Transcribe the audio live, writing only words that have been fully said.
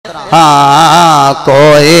हाँ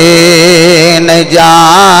कोई न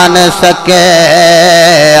जान सके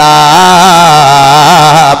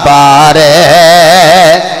बारे।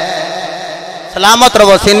 सलामत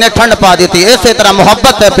रहो, सीने ठंड पा दी थी। इसी तरह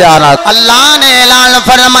मोहब्बत है प्यार। अल्लाह ने ऐलान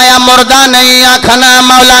फरमाया मुर्दा नहीं आखना,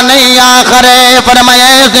 मौला नहीं आखरे।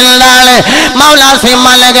 फरमाया जिंदा ने मौला से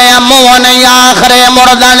मल गया, मुंह नहीं आखरे।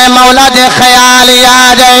 मुर्दा ने मौला जे ख्याल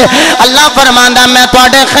आ जाए, अल्लाह फरमांदा मैं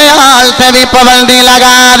थोड़े ख्याल से भी पाबंदी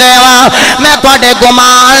लगा देवा, मैं थोड़े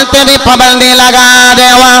गुमान से भी पाबंदी लगा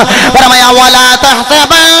देवा। फरमाया वला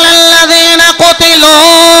तहसबन्नल्लज़ीना कुतिलू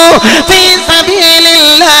फी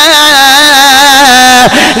सबीलिल्लाह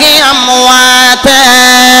अमवात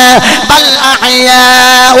बल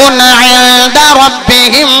अहयाउन इंदा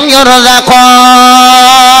रब्बिहिम युरज़क़ून।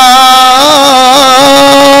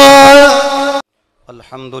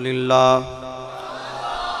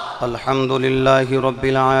 अल्हम्दुलिल्लाहि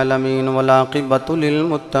रब्बिल आलमीन वल आक़िबतु लिल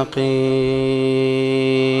मुत्तक़ीन।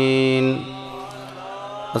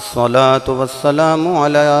 अस्सलातु वस्सलामु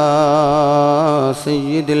अला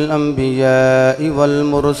सय्यिदिल अंबियाइ वल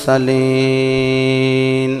मुरसलीन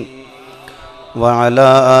व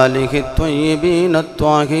अला आलिहि त्वय्यिबीन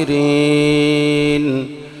अत्ताहिरीन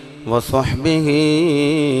व सहबिहि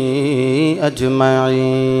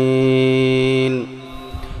अजमईन।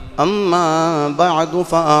 अम्मा बअदु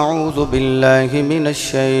फ़अऊज़ु बिल्लाहि मिनश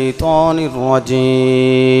शैतानिर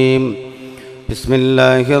रजीम।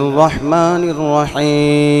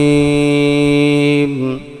 बिस्मिल्लाहिर्रहमानिर्रहीम।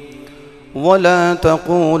 वला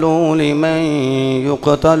तक़ूलू लिमन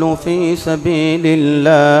युक़तलु फ़ी सबीलिल्लाहि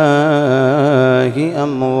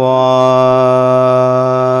अमवात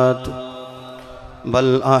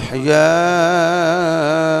बल अहयाउन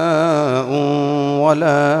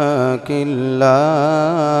वलाकिन ला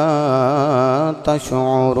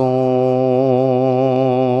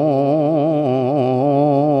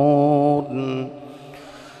तशऊरून।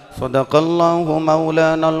 सदक़ल्लाहु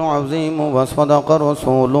मौलानल अज़ीम व सदक़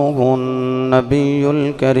रसूलुहुन नबियुल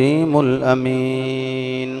करीमुल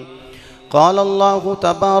अमीन। क़ाल अल्लाहु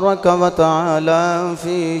तबारक व तआला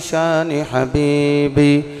फ़ी शानि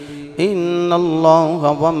हबीबी इन्नल्लाह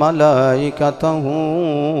व मलाइकतहु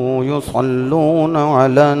युसल्लूना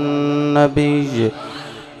अलन नबी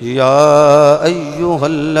या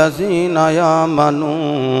अय्युहल्लज़ीना आमनू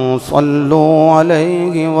सल्लू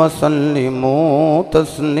अलैहि व सल्लिमू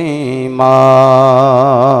तस्लीमा।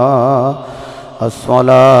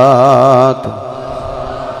 अस्सलातु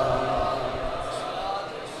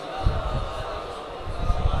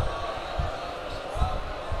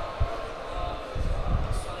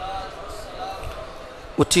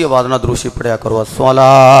उच्ची आवाज़ ना द्रूशी पढ़िया करो।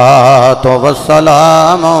 अस्सलातु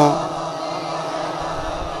वस्सलामु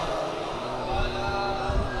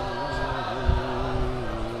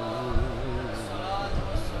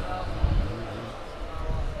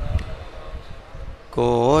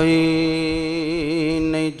कोई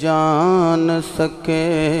नहीं जान सके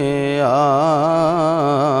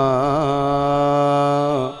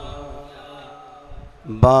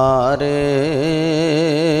बारे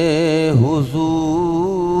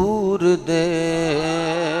हुजूर दे।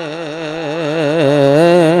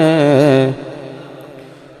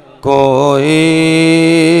 कोई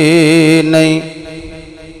नहीं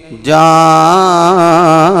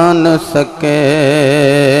जान सके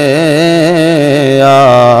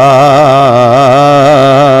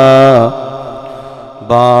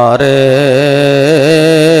बारे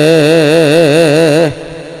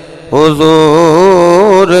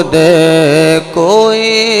हुजूर दे।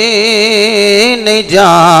 कोई नहीं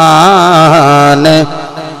जान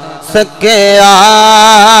सके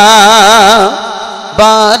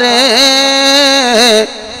बारे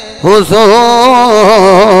हुजूर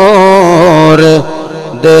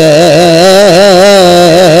दे।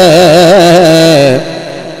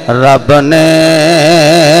 रब ने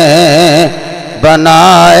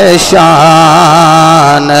बनाए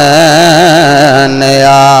शान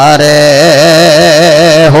यारे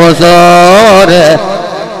हुजूर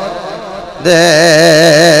दे।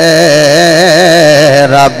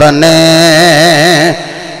 रब ने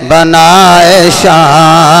बनाए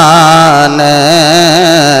शान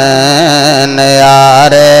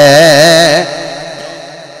यारे।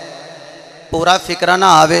 पूरा फिक्र ना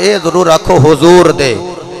आवे, जरूर रखो हुजूर दे,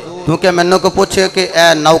 क्योंकि मैनू को पूछे कि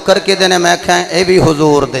ए नौकर किदे ने, मैं आख्या ये भी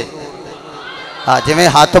हुजूर दे। हाँ जिमें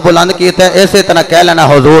हाथ बुलंद किया इस तरह कह लेना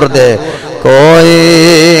हुजूर दे।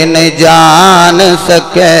 कोई नहीं जान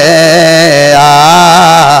सके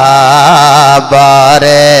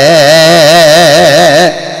बारे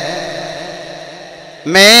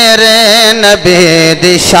मेरे नबी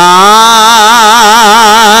दी शान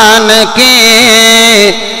की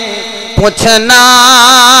पुछना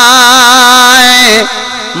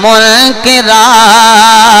मुनकिरा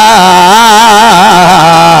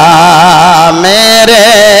मेरे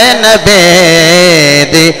नबी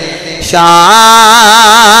दी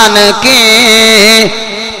शान की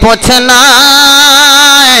पुछना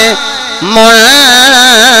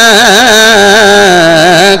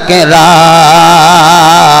मुनकिरा।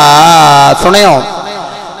 सुनियो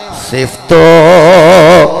सिफ्तो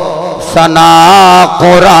सना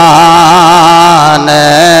कुरान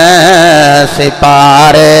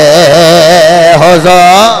सिपारे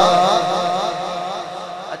हुज़ूर।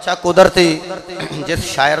 अच्छा कुदरती जिस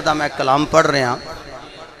शायर का मैं कलाम पढ़ रहा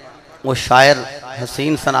वो शायर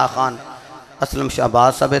हसीन सना खान असलम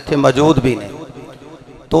शहबाज साहब इत्थे मौजूद भी ने,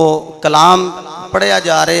 तो कलाम पढ़िया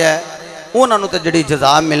जा रहा है उन्होंने तो जी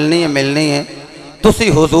जजा मिलनी है। तुसी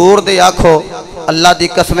हुजूर दे आखो अल्लाह दी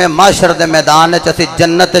कसम माशर दे मैदान असी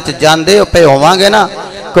जन्नत जाते पे होवांगे ना,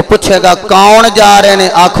 कोई पूछेगा कौन जा रहे ने,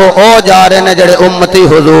 आखो ओ जा रहे ने जड़े उम्मती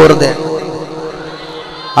हुजूर दे।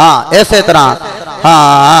 हाँ इस तरह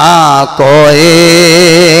हाँ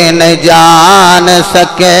कोई नहीं जान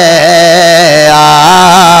सके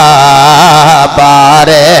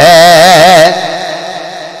बारे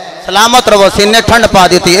सलामत रहो सीने ठंड पा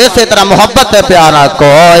दी थी। इसी तरह मोहब्बत है प्यारा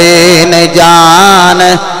कोई नहीं जान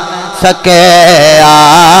सके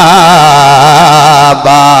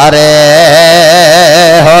बारे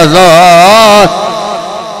हुजूर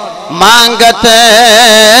मांगते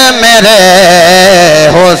मेरे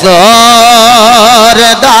हुजूर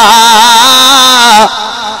दा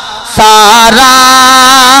सारा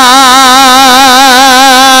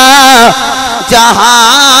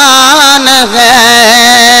जहान है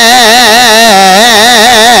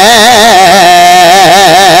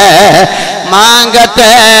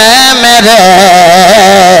मांगते मेरे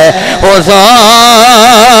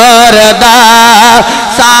हुजूर दा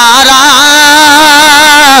सारा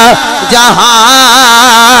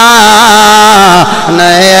जहान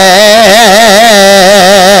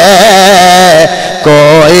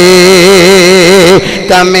कोई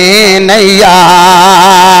कमी नहीं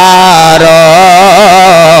यारो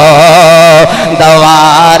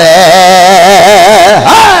दवारे।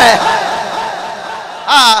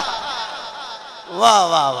 वाह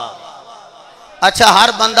वाह वाह। अच्छा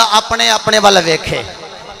हर बंदा अपने अपने वाल वेखे,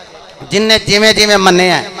 जिन्हें जिमें जिमें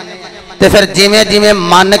मन्निया तो फिर जिमें जिमें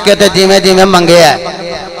मन के तो जिमें जिमें मंगया,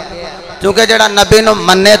 क्योंकि जड़ा नबी नूं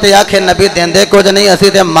मन्ने तो आखे नबी देंदे कुछ नहीं, असी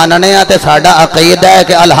तो मनने तो साडा अकीदा है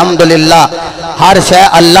कि अल्हम्दुलिल्लाह हर शय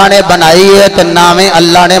अल्लाह ने बनाई है तो नामे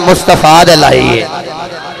अल्लाह ने मुस्तफा दे लाई है।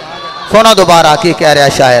 सुनो दोबारा की कह रहा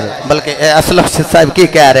शायर, बल्कि असलम साहब की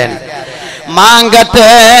कह रहे हैं मांगते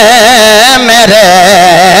मेरे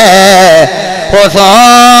हुजूर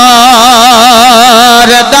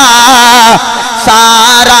दा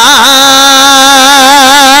सारा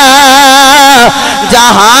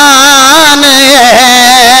जहान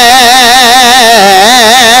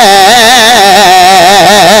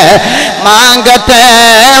मांगते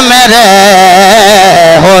मेरे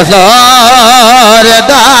हुजूर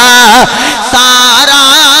दा सारा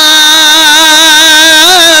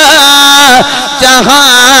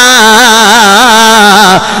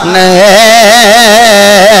जहान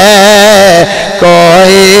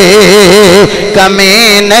कोई कमी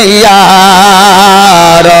नहीं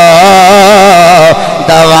यारो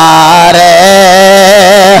दवारे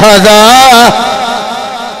हुजूर।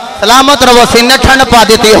 सलामत रहो सीने ठंड पा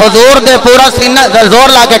दी थी हुजूर दे पूरा सीना जोर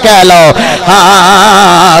ला के कह लो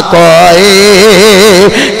हाँ कोई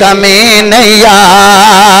कमी नहीं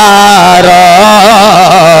यारो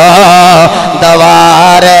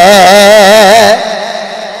दवारे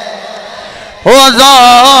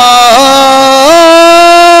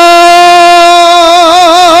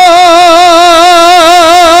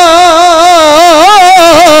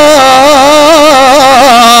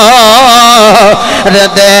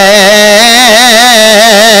दे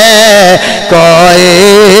कोई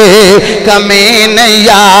कमी नहीं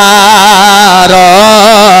यारो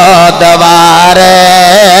दवारे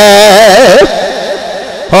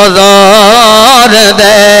हुजूर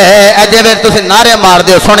दे। अजे फिर तुम नारे मार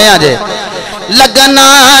दो सुनिया जे लगना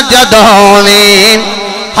जदों भी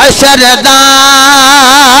हशर दा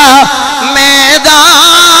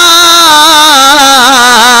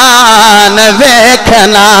मैदान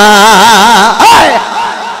वेखना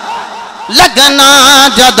लगना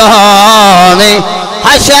जदों भी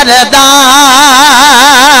हशर दा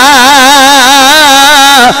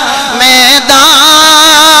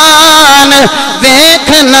मैदान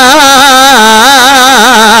वेखना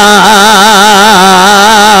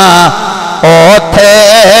ओथे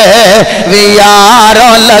भी यारो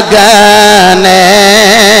लगने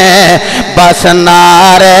बस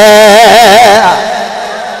नारे।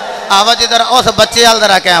 आवाज इधर उस बच्चे वाल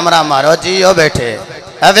जरा कैमरा मारो जी। ओ बैठे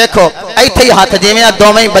वेखो इत्थे ही हाथ जिवें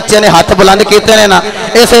दोवें बच्चे ने हाथ बुलंद किए ने ना,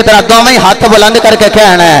 इस तरह दोवें हाथ बुलंद करके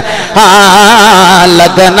कहना है हाँ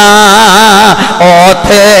लगना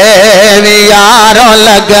ओथे भी यारों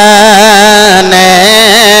लगने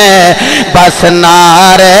बस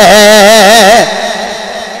नारे।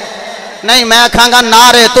 नहीं मैं आखांगा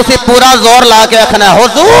नारे, तुसी पूरा जोर ला के आखना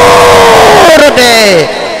हुजूर दे,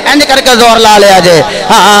 इंज करके जोर ला लिया जे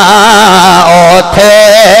हाँ ओथे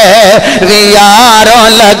भी यारों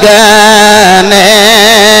लगने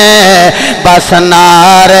बस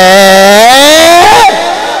नारे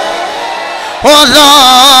हुजूर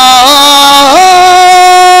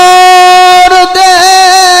दे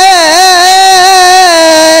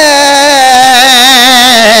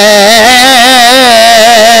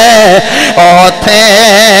ओथे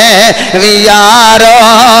भी यारों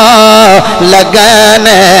लगन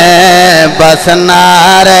बस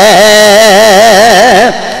नारे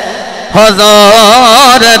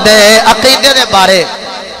हुजूर दे। अकीदे दे बारे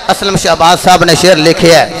असलम शहबाज साहब ने शेर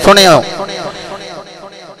लिखे है, सुनियो।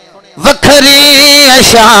 वखरी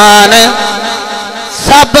शान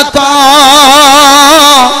सब तो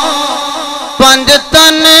पंज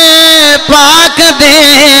तन पाक दे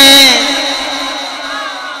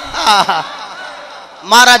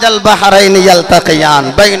माराज अल बहरैन यल्तक़ियान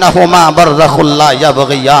बैनहुमा बरज़ख़ुन ला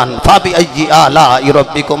यबग़ियान फ़बि अय्यि आलाइ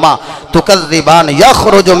रब्बिकुमा तुकज़्ज़िबान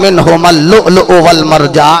यख़रुजु मिनहुमा लुअलुअ वल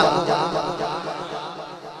मरजान।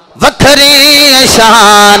 वखरी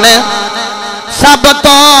शान सब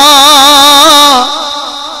तो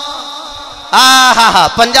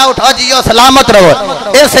पंजा उठाओ जियो सलामत रहो।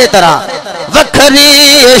 इसी तरह वखरी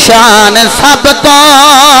शान सब तो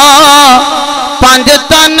पंज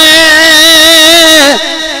तन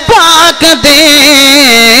पाक दे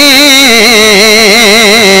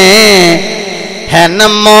हैन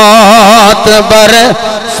मौत बर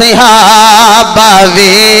सिहाबा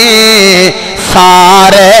वी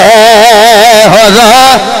सारे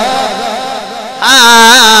हुजूर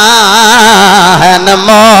हैन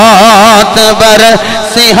मौत बर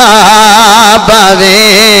सिहाबा वी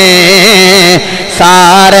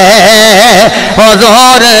सारे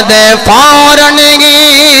हुजूर दे फौरन गी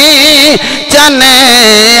चने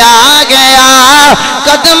आ गया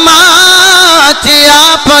कदमा च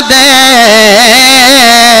आप दे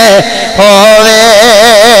होवे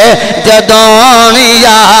जदों भी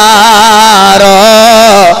यारो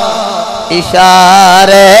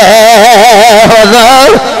इशारे हुजूर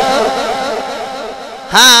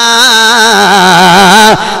हाँ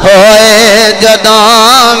होए जदों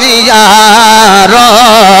भी यारो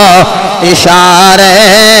इशारे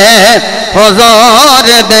हुजूर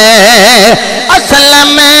दे। असल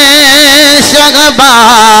में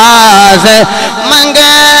शहबाज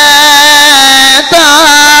मंगता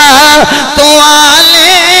तू आले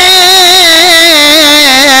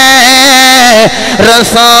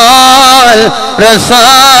रसूल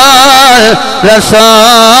रसूल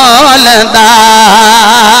रसूल दा।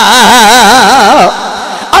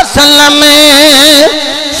 असल में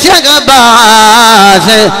शहबाज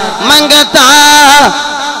मंगता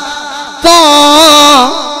तो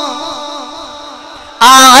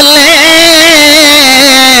आले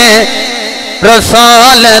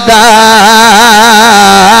रसूल दा।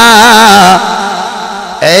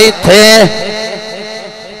 इथे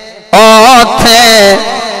ओथे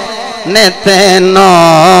ने तेनों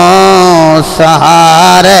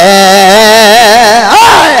सहारे।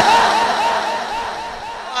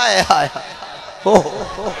 हाय हाय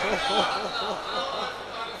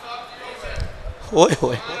होए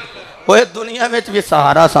होए होए दुनिया में भी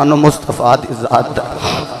सहारा सानू मुस्तफा दी जात दा।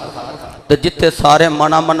 ते जिथे सारे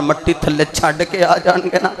मना मन मट्टी थले छड़ के आ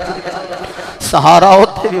जाणगे ना सहारा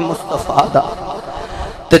उत्थे भी मुस्तफा दा।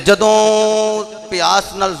 ते जदों प्यास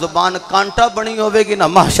नाल जुबान कांटा बनी होवेगी ना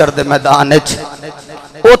महशर दे मैदान विच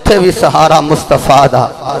उत्थे भी सहारा मुस्तफा दा।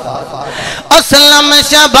 असलम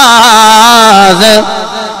शहबाज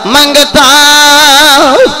मंगता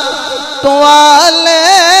तू आले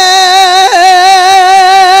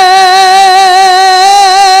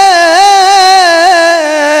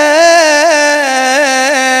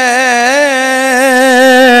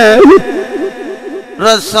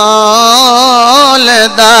रसूल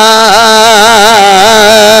दा।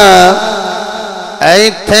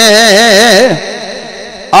 इथे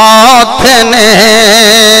औथे ने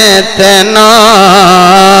तेनों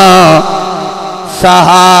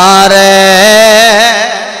सहारे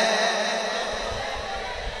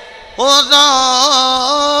हुजूर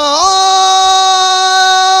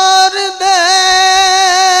दे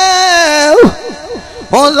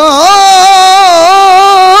हुजूर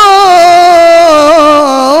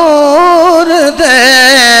दे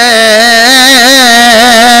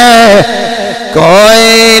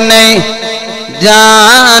कोई नहीं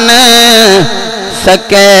जान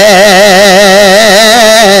सके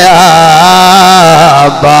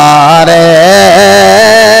बारे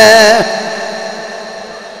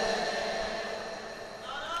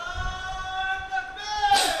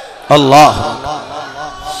अल्लाह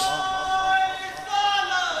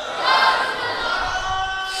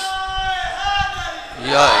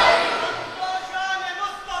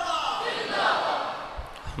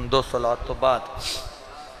दो सलात तो बाद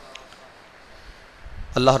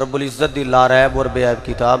अल्लाह रब्बुल इज़्ज़त दी लारैब और बेऐब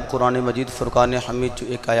किताब कुरान मजीद फुरकान हमीद जो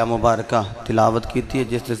एक आया मुबारक तिलावत की थी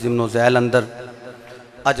जिस ज़िम्नो ज़ैल अंदर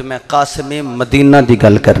अज मैं कासिम मदीना दी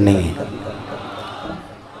गल करनी है।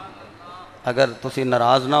 अगर तुसी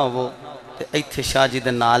नाराज़ ना हो तो इत्थे शाह जी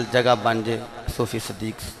दे नाल जगह बन जाए सूफी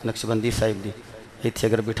सदीक नक्शबंदी साहिब दी इत्थे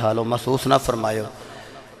अगर बिठा लो महसूस ना फरमायो।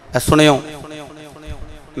 सुनियो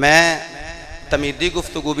मैं तमीदी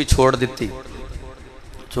गुफ्तगू भी छोड़ दी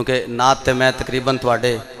चूँकि नात ते मैं तकरीबन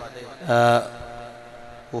थोड़े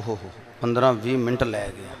 15-20 मिनट लै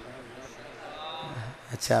गया।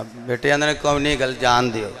 अच्छा बेटे आंदे कोई नहीं गल जान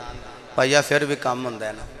दियो भाईया फिर भी काम होंदा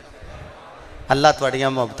है ना। अल्लाह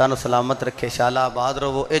तुहाड़ियां मुहब्बतां सलामत रखे शाला आबाद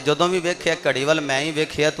रहो। ये जदों भी वेख्या घड़ी वाल मैं ही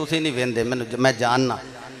वेख्या तुसीं नहीं वेंदे मैं जानना।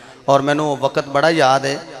 और मैनू वो वक्त बड़ा याद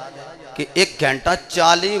है कि 1 घंटा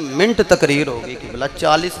 40 मिनट तकरीर हो गई कि भला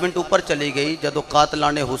 40 मिनट ऊपर चली गई जदों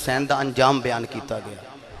कातलाने हुसैन का अंजाम बयान किया गया।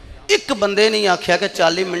 एक बंदे नहीं आख्या कि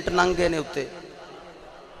 40 मिनट लंघ गए ने उत्ते।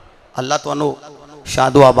 अल्लाह तुहानू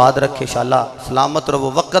शादो आबाद रखे शाला सलामत रहो।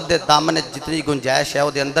 वक्त के दामन जितनी गुंजाइश है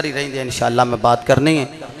वो अंदर ही रही इंशाअल्लाह मैं बात करनी है।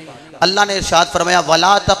 अल्लाह ने इरशाद फरमाया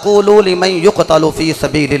वला तक़ूलू लिमन युक़तलु फ़ी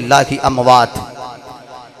सबीलिल्लाहि अमवात।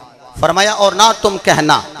 फरमाया और ना तुम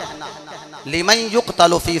कहना लिमन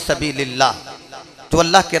युक़तलु फ़ी सबीलिल्लाह जो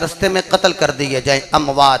अल्लाह के रास्ते में कत्ल कर दिए जाए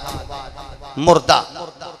अमवात मुर्दा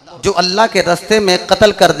जो अल्लाह के रास्ते में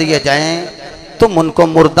कत्ल कर दिए जाएं तुम उनको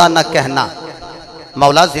मुर्दा न कहना।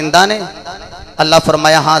 मौला जिंदा ने? अल्लाह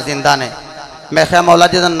फरमाया हाँ जिंदा ने। मैं क्या मौला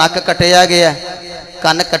जी का नक कटिया गया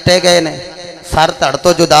कन कटे गए ने सर धड़ तो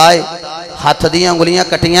जुदा है हाथ दी उंगलियां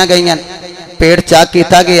कटियां गई पेट चाक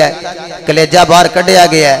किया गया है कलेजा बाहर कढ़िया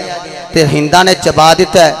गया है तो हिंदा ने चबा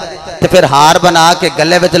दिता है तो फिर हार बना के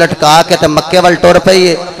गले में लटका के तो मक्के वाल टुर पई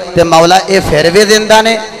है तो मौला ये फिर भी जिंदा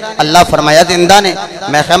ने? अल्लाह फरमाया जिंदा ने।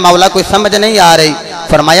 मैं क्या मौला कोई समझ नहीं आ रही।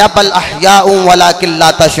 फरमाया बल अहयाउन वलाकिन ला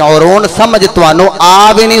तशऊरून समझ तुहानू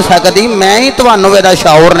आ भी नहीं सकती मैं ही तुहानू एदा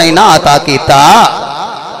शऊर नहीं ना अता कीता।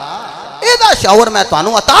 एदा शऊर मैं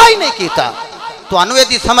तुहानू अता ही नहीं कीता तुहानू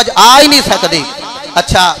एदी समझ आ ही नहीं सकती।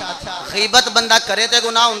 अच्छा गीबत बंदा करे तो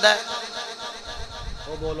गुनाह हुंदा है?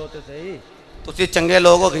 वो बोलो तो सही तुसी चंगे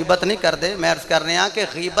लोग हो गीबत नहीं करते। मैं अर्ज कर रहा कि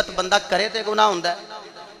गीबत बंदा करे तो गुनाह हुंदा है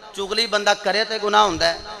चुगली बंदा करे तो गुनाह हुंदा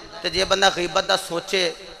है। तो जे बंदा गीबत दा सोचे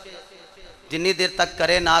जिन्नी देर तक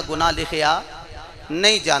करे ना गुनाह लिखिया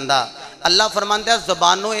नहीं जाता। अल्लाह फरमांदा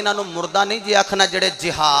ज़बानों इन्हों मुर्दा नहीं जी आखना जेड़े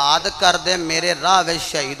जिहाद करते मेरे राह में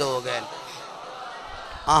शहीद हो गए।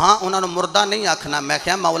 हाँ उन्होंने मुर्दा नहीं आखना। मैं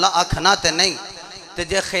क्या मौला आखना तो नहीं तो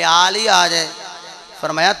जे ख्याल ही आ जाए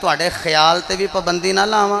फरमाया तुहाडे ख्याल ते भी पाबंदी ना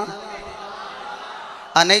लावां।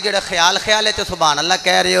 नहीं जेड़े ख्याल ख्याल है सुभान अल्लाह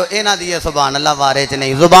कह रहे हो इन्हां दी सुभान अल्लाह वारे च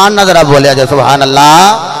नहीं। जुबान ना जरा बोलिया जो सुभान अल्लाह।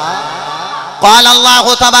 क़ाल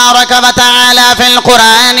अल्लाहु तबारक व तआला फ़िल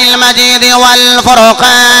क़ुरानिल मजीद वल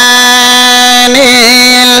फ़ुरक़ानिल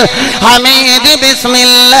हमीद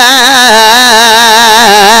बिस्मिल्लाहिर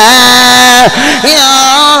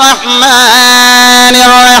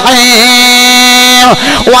रहमानिर रहीम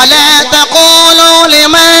वला तक़ूलू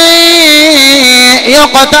लिमन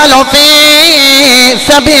युक़तलु फ़ी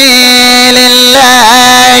सबीलिल्लाहि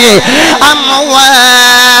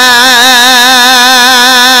अमवात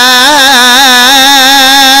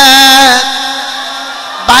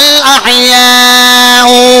बल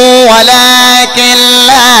अहयाउ वलाकिन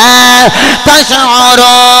ला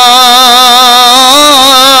तशऊरून।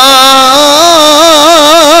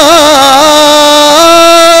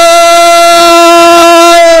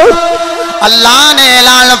 अल्लाह ने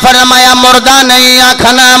ऐलान फरमाया मुर्दा नहीं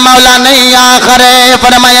आखना मौला नहीं आखरे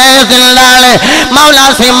फरमाया जिंदा ने मौला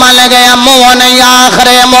से मल गया मुँह नहीं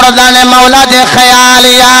आखरे मुर्दा ने मौला जे ख्याल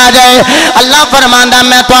ही आ जाए अल्लाह फरमांदा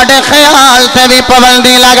मैं थोड़े ख्याल से भी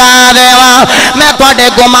पाबंदी लगा देवा मैं थोड़े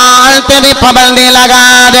गुमान से भी पाबंदी लगा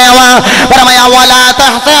देवा। फरमाया वला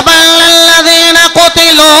तहसबन्नल्लज़ीना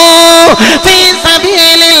कुतिलू फी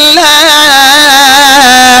सबीलिल्लाहि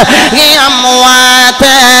अमवात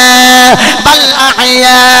बल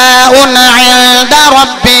अहयाउन इंदा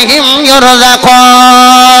रब्बिहिम युरज़क़ून।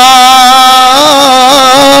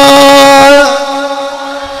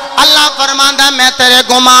 अल्लाह फरमांदा मैं तेरे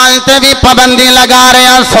गुमान ते भी पाबंदी लगा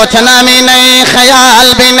रहा, सोचना भी नहीं, ख्याल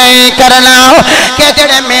भी नहीं करना कि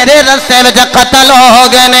जेड़े मेरे रस्ते विच कतल हो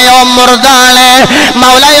गए ने ओ मुर्दा ने।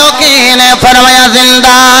 मौला ने फरमाया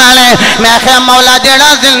जिंदा ने। मैं क्या मौला जेड़ा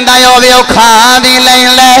जिंदा होवे ओ खा भी ले,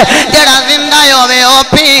 जेड़ा जिंदा होवे ओ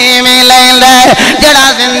पी भी ले, जेड़ा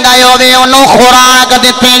जिंदा होवे ओनू खुराक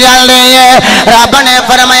दित्ती जांदी है। रब ने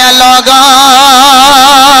फरमाया लोगों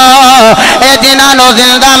ए जिन्हां नू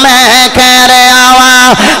जिंदा मैं कह रहा वा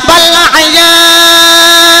बल्ला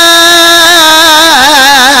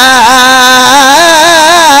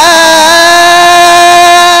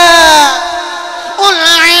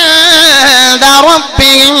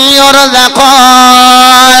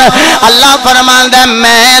अल्लाह फरमांदा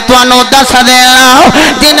मैं तुहानू दस देना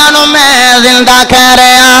जिन्होंने मैं जिंदा कह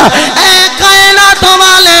रहा। ए कायनात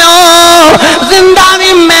वालेओ जिंदा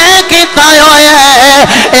भी मैं किता होया है,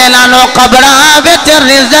 इन्हां कब्रां विच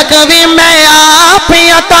रिज़्क भी मैं आप ही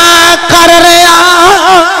अता कर रहा।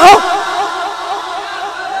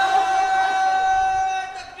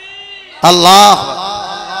 अल्लाह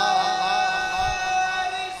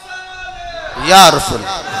या रसूल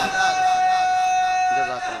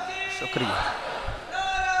शुक्रिया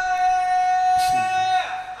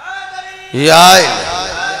या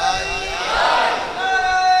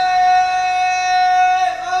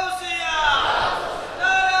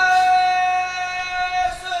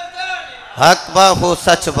हक बाहू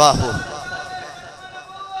सच बाहू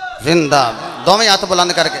जिंदा। दोवें हाथ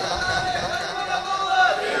बुलंद करके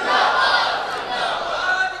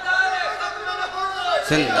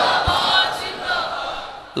जिंदा।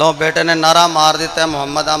 लो बेटे ने नारा मार दिता है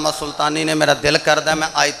मोहम्मद अहमद सुल्तानी ने। मेरा दिल करता मैं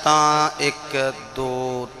आयता 1 2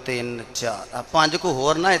 3 4 5 को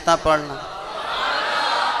होर ना आयता पढ़ना।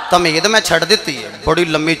 तमीद मैं छड़ दी है, बड़ी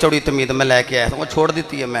लंबी चौड़ी तमीद मैं लैके आया वो छोड़ दी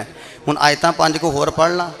है। मैं हूँ आयता 5 को होर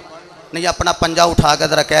पढ़ना नहीं, अपना पंजा उठा के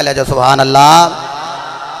जरा कह लिया जो सुभान अल्लाह।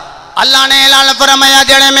 अल्लाह ने ऐलान फरमाया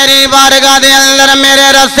जेड़े मेरी बारगाह दे अंदर मेरे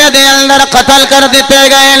रस्ते दे अंदर कत्ल कर दिते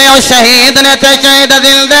गए ने, वो शहीद ने ते शहीद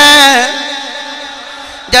दिल दे।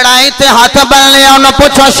 जड़ा इत्थे हाथ बन लिया उन्हें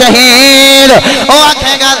पूछो शहीद, वो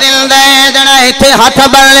आखेगा जिंदा। जड़ा इत्थे हाथ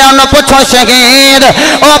बन लिया उन्हें पूछो शहीद,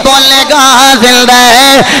 वो बोलेगा जिंदा।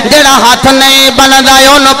 जड़ा हाथ नहीं बनता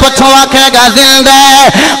उन्हें पूछो आखेगा जिंदा।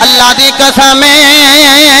 अल्लाह की कसम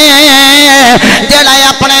जड़ा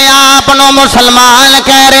अपने आप को मुसलमान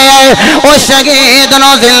कह रहा है वो शहीद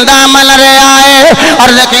नो जिंदा मन रहा है। और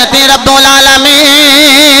कहती रब्बुल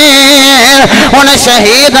आलमीन उन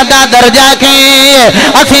शहीद का दर्जा की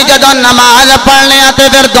असी जदों नमाज पढ़ने तो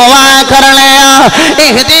फिर दुआ करने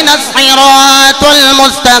इहदिना सिरातुल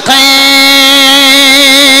मुस्तकीम।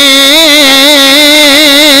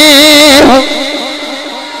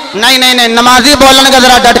 नहीं नहीं नहीं, नमाजी बोलन का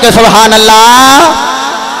जरा डट के सुभान अल्लाह।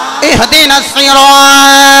 इहदिना सिरातुल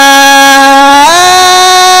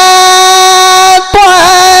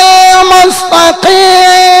मुस्तकीम।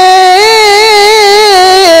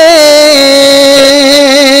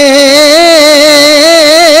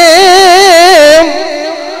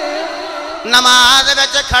 नमाज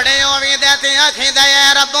विच खड़े हो भी देते आखिदा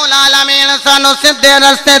है रब्बुल आलमीन सानू सीधे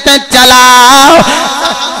रस्ते ते चलाओ,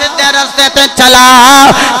 सानू सीधे रस्ते ते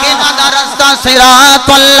चलाओ। किहदा रास्ता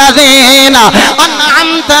सिरातुल लज़ीना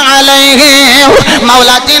अनअमत अलैहिम।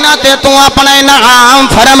 मौला जिन्हां ते तू अपने इनाम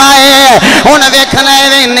फरमाए। हुण वेखना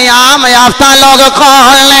है इनाम याफ्ता लोग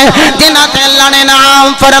कौन ने जिन्हां ते अल्लाह ने इनाम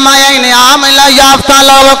फरमाया। इनाम याफ्ता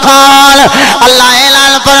लोग कौन? अल्लाह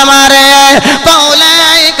ऐलान फरमा रहे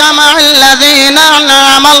फौलाइका मअल्लज़ीना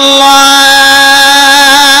अनअम अल्लाह।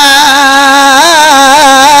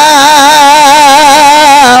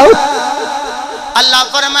 अल्लाह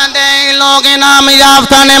फरमाते लोग इनाम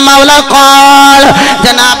याफ्ता ने मौला कौल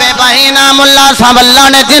जनाबे भाई नामुल्ला साहब अल्लाह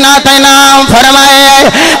ने जिन्हां ते इनाम फरमाए।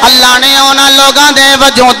 अल्लाह ने उन्हां लोगों के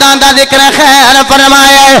वजूदां दा जिक्र खैर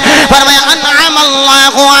फरमाया। फरमाया अनअम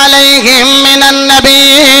अल्लाहु अलैहिम मिनन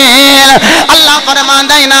नबीय्यीन। अल्लाह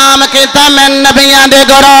फरमांदा इनाम कीता मैं नबियां दे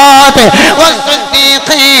गिरोह ते व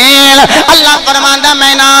सिद्दीकीन। अल्लाह फरमांदा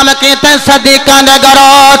मैं इनाम कीता सदीकां दे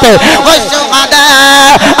गिरोह ते व शुहदा।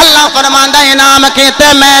 अल्लाह फरमांदा इनाम कीते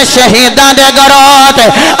मैं शहीदां दे गिरोह ते।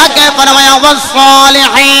 अगे फरमाया व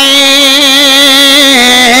सालिहीन।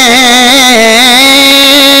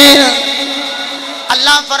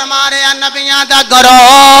 अल्लाह फरमा रहा नबियां दा गरो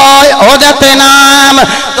ओदे ते नाम,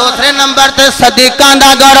 दूसरे नंबर ते सदीकां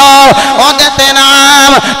दा गरो ओदे ते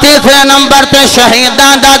नाम, तीसरे नंबर ते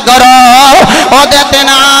शहीदां दा गरो ओदे ते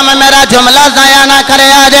नाम। मेरा जुमला जाया ना करे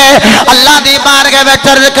जे अल्लाह दी बारगाह विच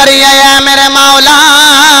अर्ज़ करिए मेरे मौला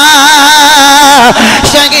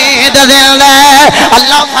शहीद जिंदा है।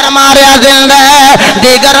 अल्लाह फरमा रहा जिंदा है।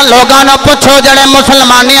 दीगर लोगों ने पूछो जड़े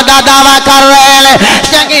मुसलमानी का दावा कर रहे हैं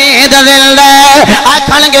शहीद जिंदा है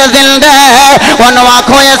आखणगे जिंदा है उन्होंने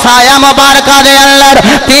आखो इस आया मुबारका दे अंदर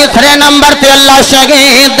तीसरे नंबर पे अल्लाह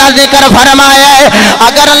शहीद का जिक्र फरमाया है।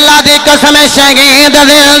 अगर अल्लाह की कसम शहीद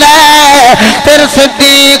जिंदा है फिर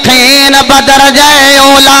सिद्दीकीन बदर जाए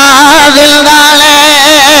ओला जिंदा ले।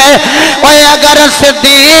 अगर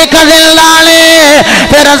सिद्दीक जिंदा ले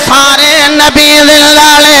फिर सारे नबी जिंदा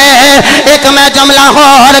ले। एक मैं जुमला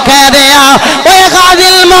और कह दिया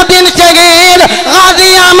गाजिल मोबिन शहीद गाजी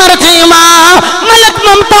अमर चीमा मलिक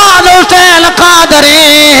मुमताज हुसैन कादरी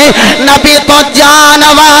नबी तो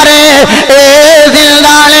जानवारे ए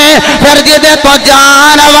जिंदा ले। फिर जिदे तो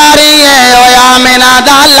जानवारी है ओया मिना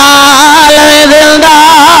दा लाल जिंदा।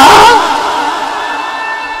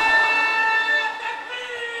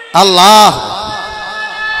 अल्लाह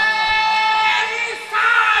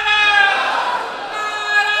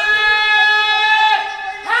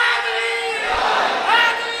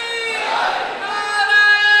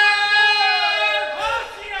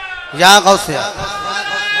या गौसे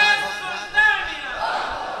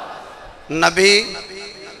नबी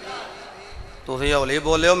तुम हौली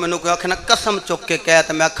बोले हो मैनू कोई आखना कसम चुक के कह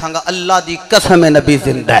तो मैं आखांगा अल्लाह दी कसम है नबी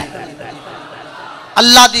जिंदा है।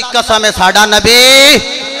 अल्लाह दी कसम है साडा नबी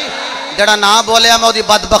जड़ा ना बोलिया मैं ओदी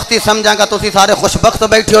बदबख्ती समझांगा। तुसी सारे खुशबख्त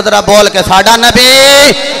बैठे हो जरा बोल के साडा नबी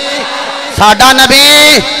साडा नबी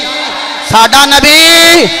साडा नबी।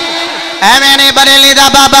 ऐवें नहीं बरेली दा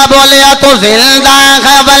बाबा बोलिया तो जिंदा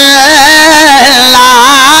है वल्ला।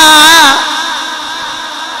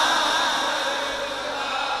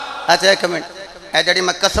 अच्छा एक मिनट ए जड़ी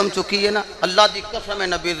मैं कसम चुकी है ना अल्लाह दी कसम है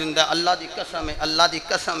नबी जिंदा अल्लाह दी कसम है अल्लाह दी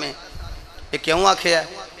कसम है ये क्यों आखिया?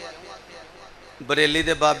 बरेली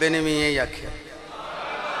दे बाबे ने भी यही आखिया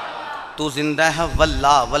तू जिंदा है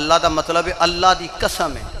वल्ला। वल्ला दा मतलब है अल्लाह दी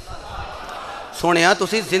कसम है। सुनिया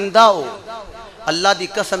तुसी जिंदा हो अल्लाह दी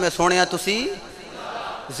कसम है सुनिया तुसी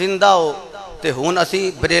जिंदा हो। ते हुण असी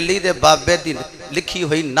बरेली दे बाबे दी लिखी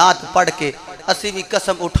हुई नात पढ़ के असी भी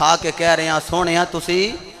कसम उठा के कह रहे हैं सोनिया तुसी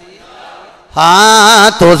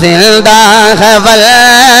हाँ तो जिंदा है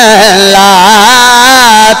वल्ला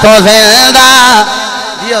तो जिंदा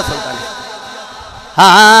जिया सुल्तानी हाँ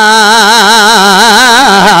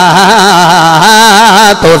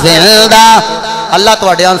तो जिंदा। अल्लाह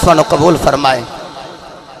तुहाडे आंसुआं नूं कबूल फरमाए।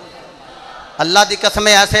 अल्लाह की कसम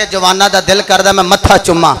ऐसे जवाना का दिल करदा मैं मत्था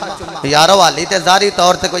चुमा यारो हाली तो जारी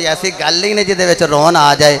तौर पर कोई ऐसी गल ही नहीं जिहदे रोन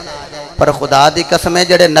आ जाए पर खुदा की कसम है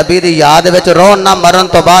जेडे नबी की याद में रोन ना मरन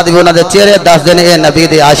तो बाद भी उन्होंने चेहरे दस दिन ये नबी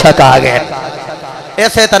के आशक आ गए।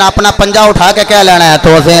 इसे तरह अपना पंजा उठा के कह लेना है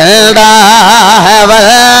तो जिंदा है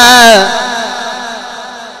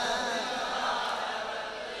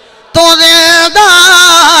तो जिंदा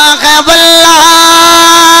है वल्ला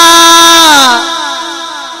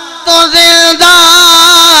तो जिंदा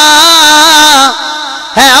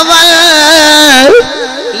है वल्ला।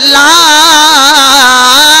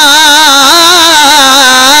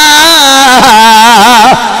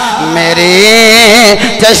 मेरी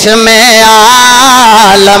चश्मे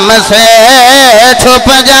आलम से छुप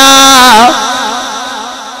जा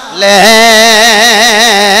ले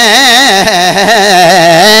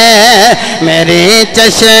मेरी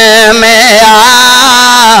चश्मे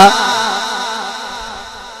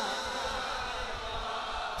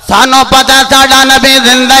सानू पता साडा नबी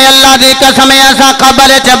जिंदा अल्लाह की कसम ऐसा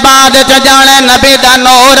कबर च बाद च जाने नबी दा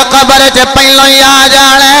नूर कबर च पहलों ही आ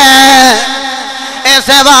जाने। इस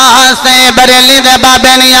वास्ते बरेली दे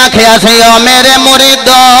बाबे ने आखिया सी ओ मेरे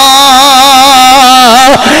मुरीदो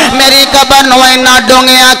मेरी कबर नूं इन्ना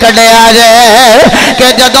डूंघिया कढ़िया जे कि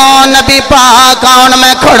जदों नबी पाक आउण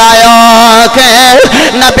मैं खड़ाया के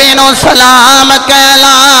नबी नूं सलाम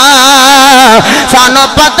कहला सानू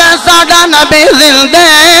पता साडा नबी जिंदे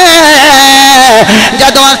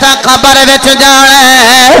जदों असां कबर विच जाना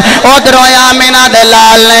उधरों आमिना दे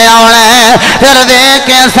लाल ने आउणा फिर देख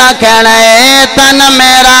के असां कहना ए तन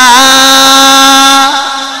मेरा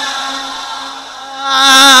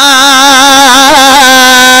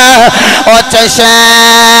ओ चश्मा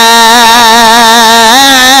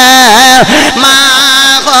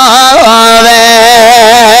होवे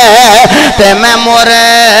ते मैं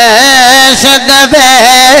मुर्शिद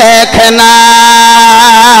देखना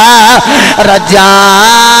रजा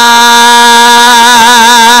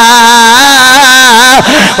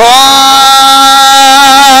हो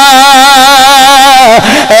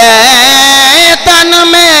तन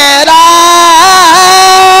मेरा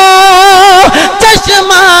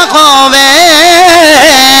चश्मा होवे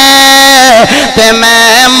ते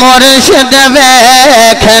मैं मुर्शिद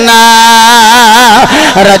वेखना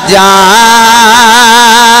रजा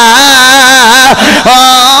ओ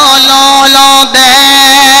लो लो दे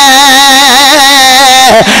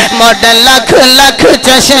मुड लख लख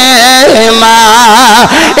चश्मा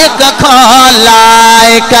एक खोला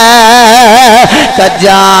एक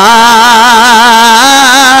कजा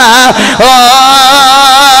ओ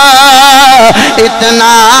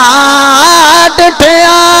इतना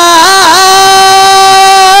डठया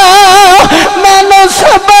मैनू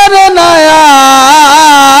सबर न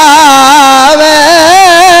आवे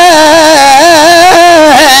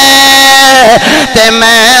ते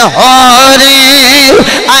मैं होरी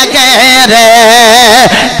आगे रे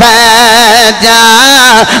भजा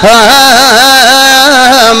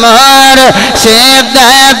मर शेद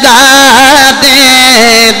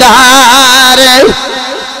दीदार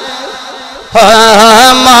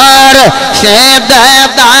मर शेद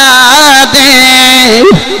दादे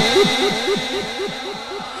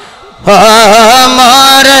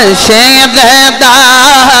मर शेद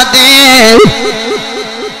दादे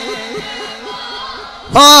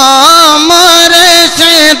मर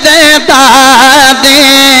शेद दादे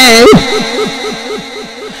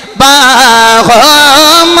बाहो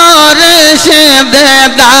मर शेद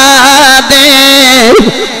दादे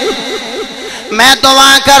मैं दुआ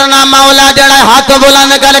करना मौला जड़ा हाथ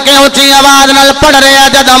बुलंद करके उच्ची आवाज नाल पढ़ रहा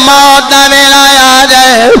जब मौत दा वेला आ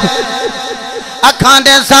जाए अखां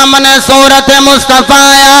दे सामने सूरत मुस्तफा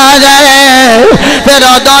आ जाए फिर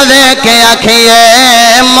उदो वेखे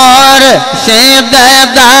आखिए मोर शेद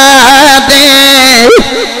दादे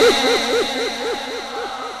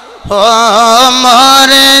हो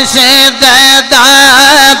मोर शेद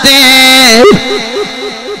दादे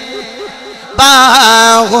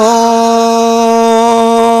बाहो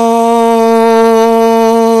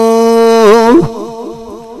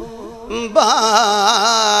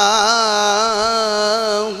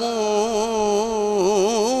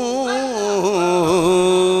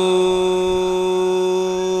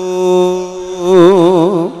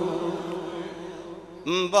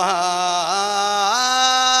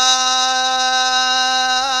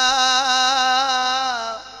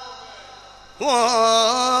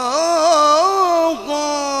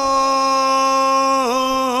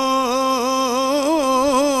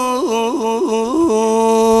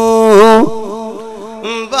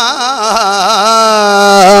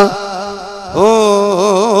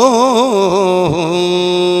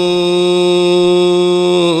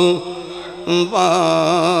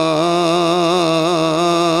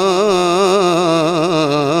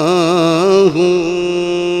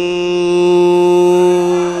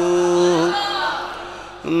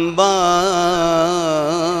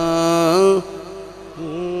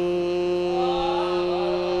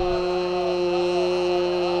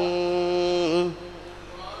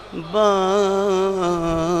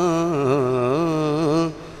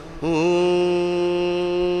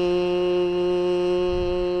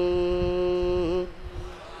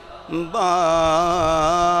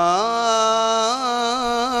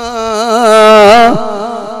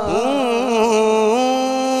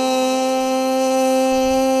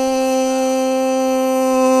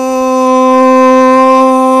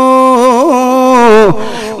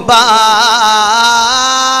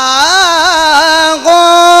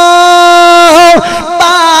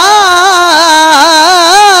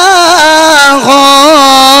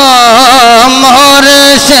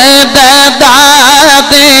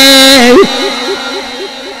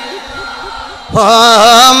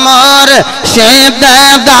शेद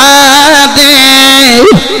दादे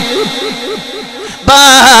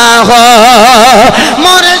बाहो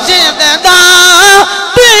मुर्शिद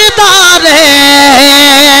दीदारे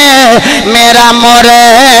मेरा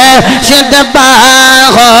मुर्शिद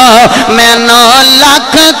बाहो मैनो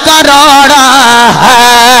लख करोड़ा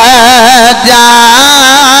जा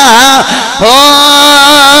हो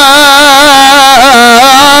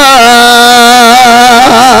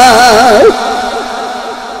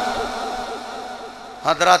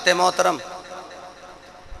हजरात मोहतरम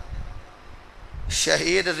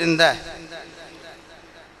शहीद जिंदा है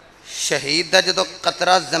शहीद का जो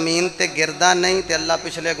कतरा जमीन ते गिरदा नहीं तो अल्लाह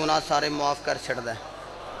पिछले गुनाह सारे मुआफ कर छड़दा है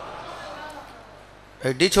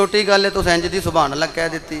एडी छोटी गल है तो इंज दी सुभान अल्लाह कह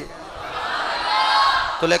दी है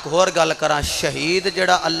तो एक होर गल करा शहीद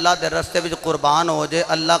जड़ा अल्लाह के रस्ते में कुर्बान हो जाए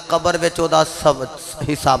अल्लाह कबर में सब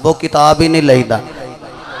हिसाबो किताब ही नहीं लईदा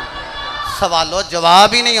सवालो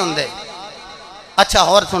जवाब ही नहीं होंदे अच्छा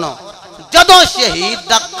होर सुनो, जदों शहीद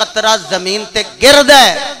दा कतरा जमीन ते गिरदा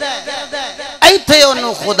है इत्थे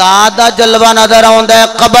ओनू खुदा दा जलवा नजर आउंदा है,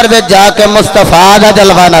 कब्र विच जाके मुस्तफा दा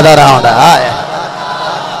जलवा नजर आउंदा है।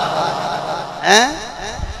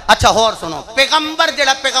 अच्छा होर सुनो, पैगंबर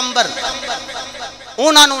जेड़ा पैगंबर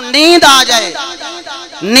उन्होंने नींद आ जाए,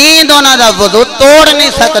 नींद उन्हों का वजू तोड़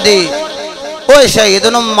नहीं सकती। वो शहीद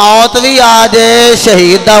नूं मौत भी आ जाए,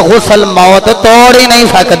 शहीद का गुसल मौत तोड़ ही नहीं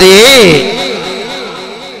सकती।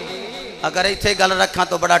 अगर इत्थे गल रखा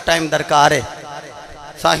तो बड़ा टाइम दरकार है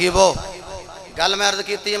साहिबो। गल मैं अर्ज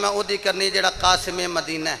की मैं उदी करनी जेड़ा कासिमे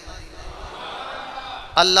मदीना है,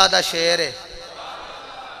 अल्लाह दा शेर है,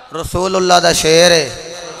 रसूलुल्लाह दा शेर है।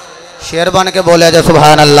 शेर बन के बोलिया जो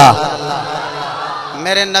सुभान अल्लाह।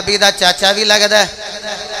 मेरे नबी दा चाचा भी लगदा है,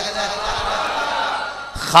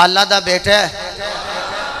 खाला दा बेटा है,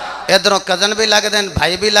 इधरों कजन भी लगते हैं,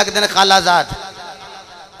 भाई भी लगते हैं खालाजाद,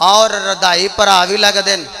 और रदाई भरा भी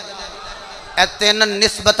लगते हैं। ए तीन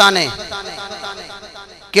निस्बतां ने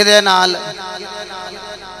किदे नाल?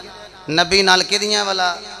 नबी नाल किदियां वाला?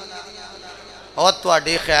 और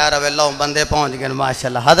तुहाडी खैर रवे, लो बंदे पहुंच गए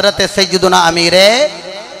माशाअल्लाह। हजरत सैयदुना अमीर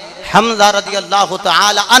हमजा रज़ी अल्लाह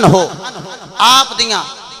तआला अन्हो आप दियां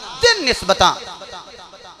तीन निस्बतां।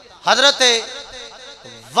 हजरत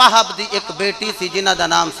वाहब दी एक बेटी सी जिन्हां दा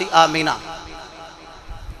नाम सी आमीना,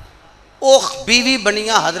 ओ बीवी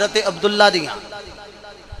बनिया हजरत अब्दुल्ला दियां,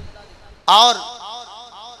 और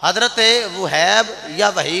हजरत वहैब या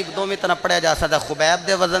वहीब दोवें तरह पढ़िया जा सकता, खुबैब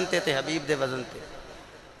दे वजन ते हबीब दे वजन ते।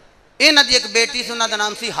 इन्हां दी एक बेटी सी, उन्हां दा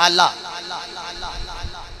नाम सी हाला,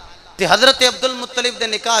 ते हजरत अब्दुल मुत्तलिब दे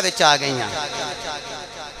निकाह विच आ गईयां।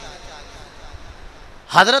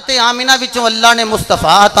 हजरत आमीना विचों अल्लाह ने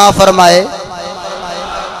मुस्तफा अता फरमाए,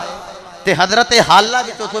 ते हजरत हाला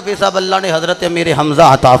विचों सूफी साहब अल्लाह ने हजरत अमीर हमजा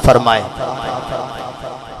अता फरमाए।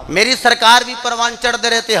 मेरी सरकार भी परवान चढ़ते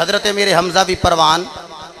रहे, ते हजरत अमीर हमजा भी परवान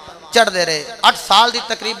चढ़ते रहे। 8 साल की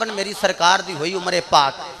तकरीबन मेरी सरकार दी हुई उम्र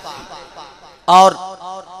पाक, और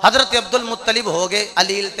हजरत अब्दुल मुत्तलिब हो गए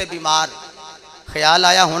अलील ते बीमार। ख्याल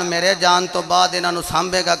आया हुण मेरे जान तो बाद इन्हों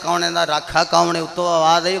सांभेगा कौन, इहदा राखा कौन है? उतो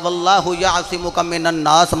आवाज आई वल्लाहु यासिमुका मिनन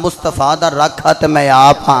नास, मुस्तफा दा राखा ते मैं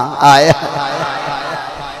आप हाँ। आए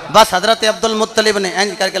बस हजरत अब्दुल मुत्तलिब ने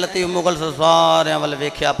इंज करके लतीफ मुगल सारे वाल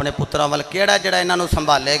वेख्या, अपने पुत्रों वाल, केड़ा जड़ा इन्हों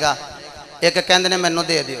संभालेगा? एक कहंदे ने मैनू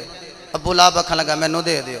दे दियो, अबू लाब आखन लगा मैनू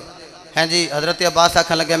दे दियो, हैं जी हजरत अब्बास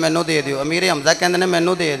आखन लगे मैनू दे दियो, अमीर हमजा कहंदे ने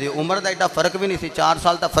मैनू दे दियो। उम्र का एडा फर्क भी नहीं सी, 4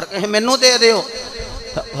 साल का फर्क है, मैनू दे दियो।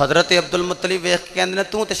 हजरत अब्दुल मुत्तलिब वेख के कहंदे ने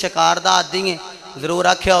तू तो शिकार दा आदी है, जरूर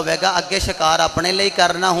आख्या होगा अगे शिकार अपने लिए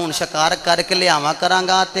करना, हुण शिकार करके लियावा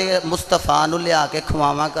करांगा ते मुस्तफा नू लिया के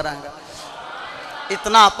खवावा करांगा।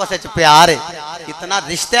 इतना आपस में प्यार है, इतना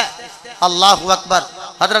रिश्ता है। अल्लाह अकबर।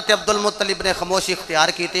 हजरत अब्दुल मुत्तलिब ने खामोशी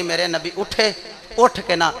इख्तियार की थी। मेरे नबी उठे, उठ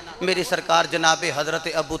के ना मेरी सरकार जनाबे हजरत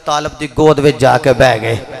अबू तालब की गोद में जाके बह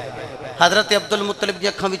गए। हजरत अब्दुल मुत्तलिब की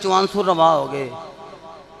अखां विचों आंसू रवा हो गए।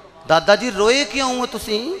 दादा जी रोए क्यों हो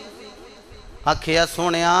तुसी? आखिया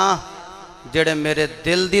सोनिया जेड़े मेरे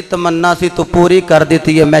दिल की तमन्ना सी तू पूरी कर दी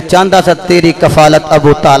है, मैं चाहता सा तेरी कफालत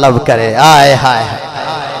अबू तालब करे। आए हाय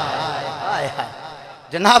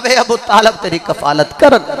जनाबे अबू तालब तेरी कफालत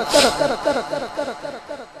कर।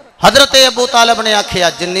 हजरत अबू तालब ने आखिया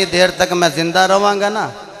जिन्नी देर तक मैं जिंदा रवांगा ना,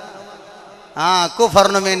 हाँ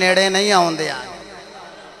कुफर नूं भी नेड़े नहीं आउण दियां,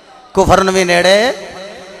 कुफर नूं भी नेड़े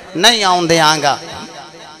नहीं आउण दियांगा।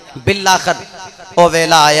 बिलाखिर ओ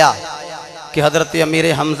वेला आया कि हजरत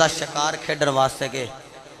अमीर हमजा शिकार खेडन वास्ते गए।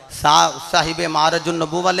 साहिबे मारजुन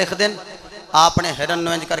नबूवा लिख देन, आपने हिरन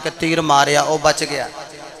नूं इंज करके तीर मारिया, वो बच गया।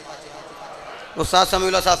 उसा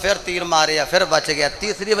समझ लो सा फिर तीर मारिया, फिर बच गया।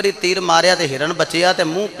 तीसरी बारी तीर मारिया तो हिरन बचिया, तो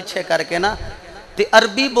मुंह पिछे करके ना ते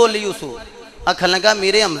अरबी बोली उसू, आखन लगा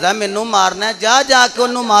मेरे हमजा मैनू मारना है, जा जाके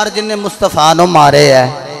उन्होंने मार जिन्हें मुस्तफा नूं मारे है।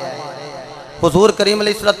 हुजूर करीम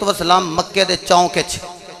अलैहिस्सलातु वस्सलाम मक्के दे चौंके च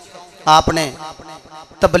आपने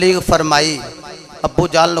तबलीग फरमाई। अबू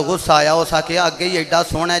जाल नूं गुस्सा आया, उस आखिया अगे ही एडा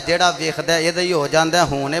सोहना है, जेड़ा वेखदा इहदा ही हो जांदा,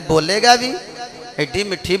 हुण इह बोलेगा भी, एडी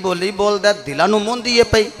मिठी बोली बोलदा, दिलां नूं मुंदी है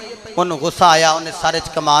पई। उन्होंने गुस्सा आया, उन्हें सारे च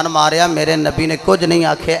कमान मारिया। मेरे नबी ने कुछ नहीं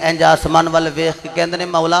आखे, इंज आसमान वाल वेख के कहंदे ने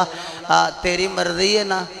मौला तेरी मर्जी है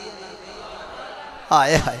ना।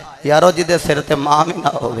 हाय हाय यारो जिदे सिर ते मां भी ना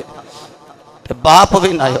होवे ते बाप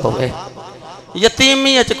भी ना होवे,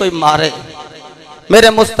 यतीमी च कोई मारे, मेरे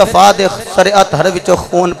मुस्तफा दे सरे हथर विचों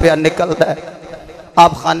खून पिया निकलदा है।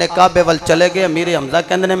 आप खाने काबे वल चले गए। मेरे हमजा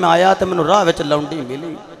कहंदे ने मैं आया तो मैनूं राह विच लौंडी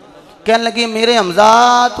मिली, कहने लगी मेरे हमजा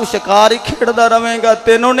तू शिकार ही खेड़दा रवेंगा,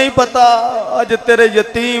 तेनों नहीं पता अज तेरे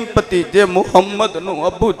यतीम भतीजे मुहम्मद नूं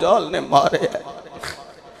अबू जाल ने मारे है,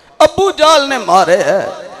 अबू जाल ने मारे है।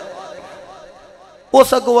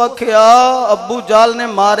 उस अगो आख्या अबू जाल ने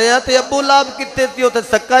मारिया ते अबू लाभ किते सी ते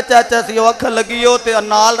सक्का चाचा सी अख लगी ते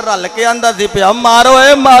नाल रल के आंदा सी पिया मारो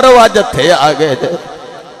ए मारो अज हथे आ गए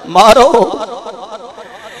मारो।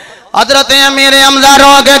 हजरत अमीर हमजा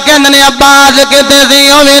रो के कहंदे अब्बास किते सी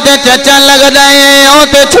ओ भी ते चचा लग जाए ओ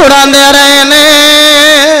ते छुड़ांदे रहे ने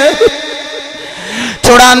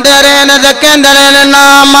छुड़ांदे रहे ने ते कहंदे रहे ना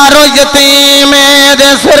मारो यतीम दे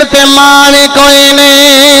सिर ते मां भी कोई नहीं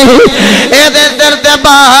एदे सिर ते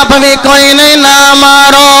बाप भी कोई नहीं ना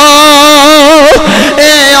मारो ए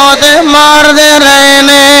ओदे मार दे रहे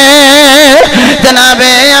ने।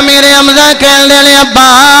 जनाबे अमीर हमजा कहंदे ने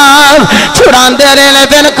अब्बास छुड़ांदे रहे ने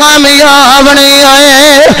फिर कामयाब नहीं होए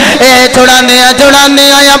ए छुड़ांदे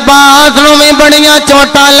अब्बास नूं भी बड़ियां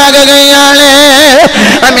चोटां लग गईयां ने।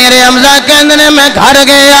 अमीर हमजा कहंदे ने मैं घर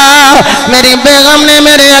गया मेरी बेगम ने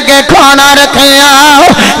मेरे अगे खाना रखिया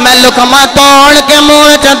मैं लुकमा तोड़ के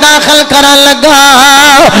मुंह च दाखिल करन लगा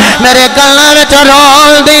मेरे गल्लां विच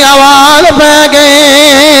रोन दी आवाज पै गई।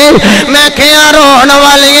 मैं क्या रोन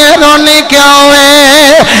वाली है रोनी क्यों है?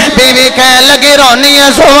 बीवी कह लगी रोनी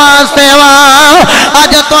इस वास्ते वा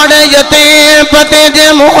अज तुहाडे यतीम पति जे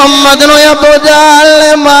मुहम्मद नूं अबू जाल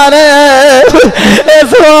ने मारे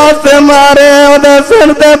इस वास्ते मारे ओदे सिर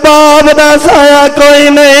ते बाप दा साया कोई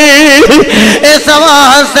नहीं इस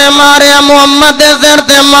वास्ते मारे मुहम्मद दे सिर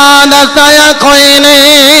ते मां दा साया कोई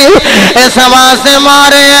नहीं इस वास्ते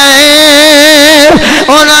मारे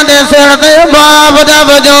उन्हां दे सिर ते बाप दा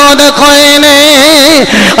वजूद कोई नहीं।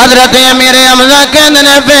 हजरत अमीर हमजा कहंदे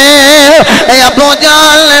ने पे अबू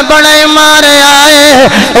जाल ने बड़े मारे आए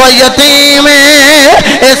वो यतीम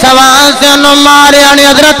इस वास्ते उन्होंने मारे ने।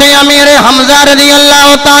 हजरत अमीर हमजा रज़ी अल्लाह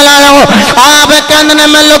तआला आप कहंदे ने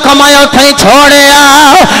मैं लुकमा उथे ही छोड़िया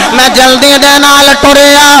मैं जल्दी दे नाल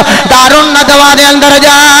टुरिया दारुन नदवा दे अंदर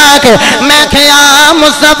जाके मैं क्या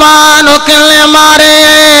मुस्तफा नूं किले मारे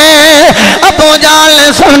अबू जाल ने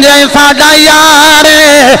समझे साडा यार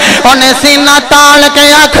उन्हें सीना ताल के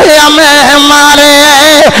आखिया मैं मारे।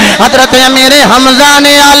 हजरत अमीर हमजा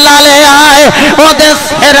ने आला ले आए ओदे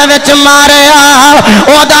सिर विच मारिया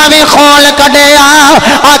ओदा भी खोल कढ़िया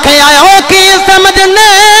आखिया ओ की समझने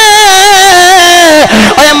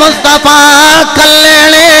ओए मुस्तफा कल्ले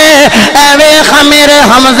ने ए वेख मेरे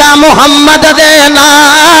हमजा मुहम्मद दे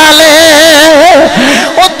नाले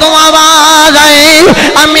उतों आवाज आई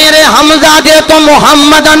अमीर हमजा दे तो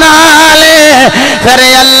मुहम्मद नाले फिर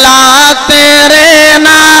अल्लाह तेरे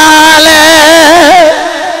नाले।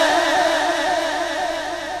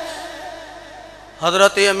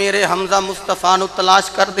 हजरत अमीर हमजा मुस्तफा नूं तलाश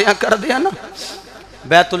कर दिया ना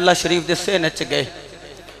बैतुल्ला शरीफ दे सेने च गए।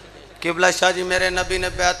 किबला शाह जी मेरे नबी ने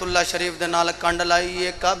बैतुल्ला शरीफ दे नाल कंड लाई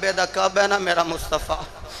ये काबे दा काबा ना मेरा मुस्तफा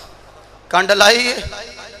कंड लाई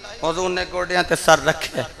हुजूर ने गोडियां ते सर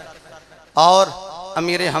रखे और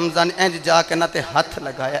अमीर हमजा ने इंज जाके ना ते हाथ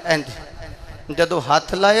लगाया इंज जदों हाथ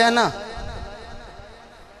लाया ना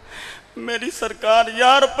मेरी सरकार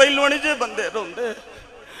यार पहलों नहीं जे बंदे रोंदे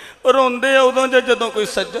रोंदे उदों जदों कोई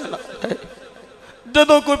सज्जन आए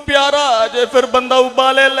जदों कोई प्यारा आ जाए फिर बंदा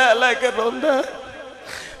उबाले लै लै के रोंदा।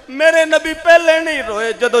 मेरे नबी पहले नहीं रोए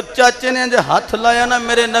जदों चाचे ने इंज हाथ लाया ना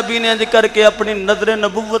मेरे नबी ने इंज करके अपनी नजरे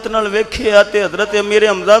नबूवत नाल वेखिया ते हजरत अमीर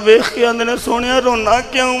हमजा वेख के आंदे ने सोनिया रोना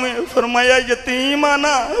क्यों है? फरमाया यतीम आ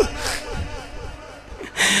ना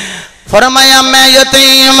फरमाया मैं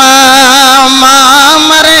यतीम मां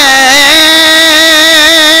मरे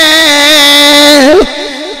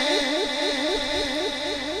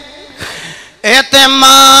एते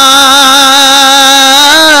मां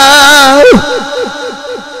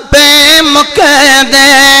पे मुके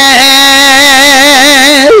दे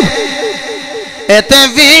एते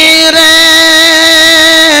वीरे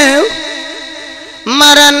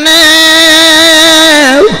मरने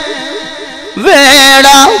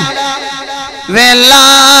वेड़ा वेला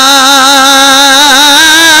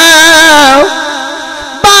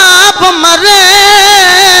बाप मरे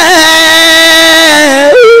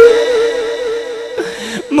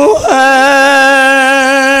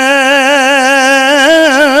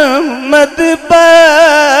मुहम्मद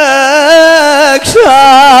बख्शा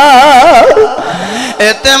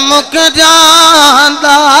एत मुक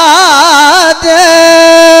जांदा जे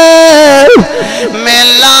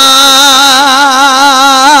मेला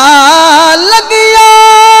लगिया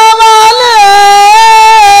वाले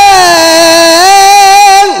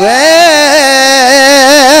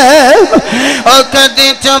ओ कदी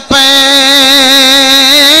चुपे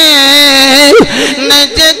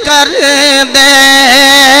नज कर दे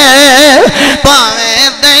पावे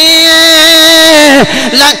दइए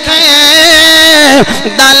लखे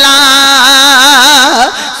दला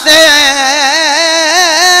से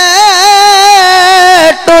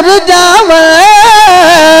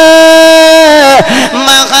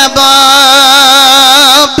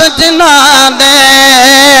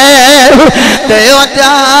ते ओ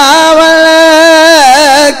चावल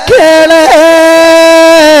खेड़े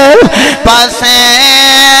पासे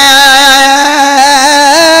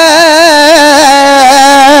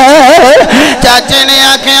चाचे ने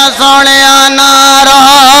आख्या सोने नारो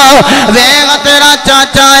वेग तेरा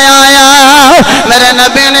चाचा आया। मेरे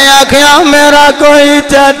नबी ने आख्या मेरा कोई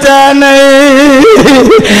चाचा नहीं।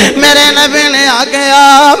 मेरे नबी ने आख्या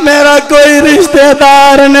मेरा कोई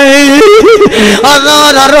रिश्तेदार नहीं।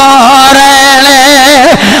 हजूर रो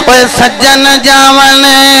रहे सज्जन जावन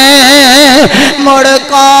मुड़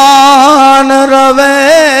कौन रवे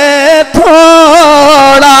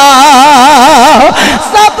थोड़ा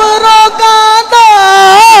सब रोगा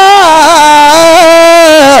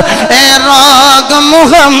रोग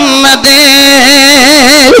मुहम्मद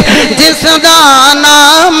जिसदा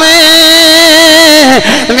नाम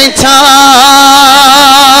विछाड़ा।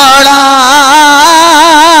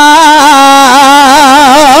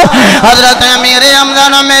 हजरत अमीर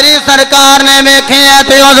हमजा मेरी सरकार ने वेखे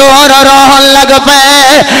ते हजूर रोहन लग पे।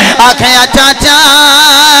 आखे चाचा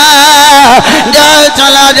जाओ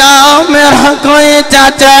चला जाओ मेरा कोई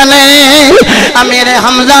चाचा नहीं। अमीर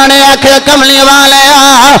हमजा ने आखे कमली वाले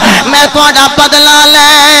मैं थोड़ा बदला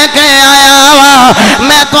लेके आया वा।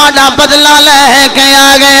 मैं थोड़ा बदला लेके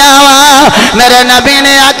आ गया वा। मेरे नबी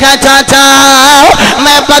ने आख्या चाचा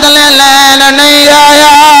मैं बदले लैन नहीं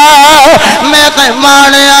आया। मैं तो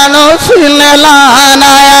माड़िया सीने लान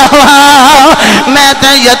आया वा। मैं तो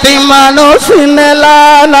यतीमा सीने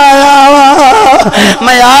लान आया वा।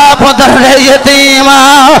 मैं आप उधर यतीमा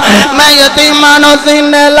मैं यतीमा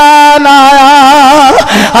सीने लान आया।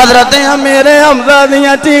 हजरत मेरे हमजा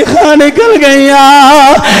दियां चीखां निकल गई।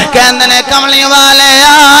 कहंदे ने कमली वाले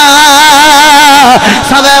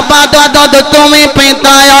सवे बाद दुध तू भी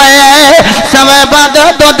पीता है सवे बाद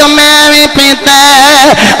दुध मैं भी पीता।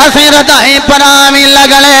 असी रधाई परा भी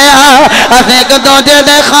लगने असी एक दूजे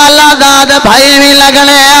दे खालादाद भाई भी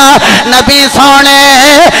लगने। नबी सोने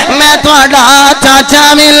मैं थोड़ा चाचा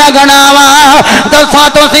भी लगना वा। दसो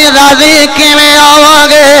तुसी राजी किवें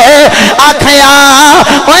होवोगे। आखिया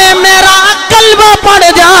ओए मेरा कलमा पड़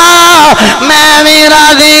जा मैं भी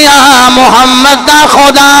राजी हाँ मुहम्मद दा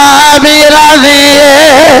खुदा भी राजी है।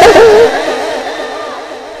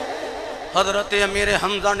 हजरत अमीर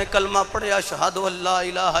हमजा ने कलमा पढ़िया शहादु अल्ला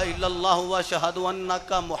इलाहा इल्लल्लाह व शहादु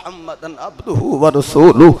अन्नका मुहम्मदन अब्दुहु व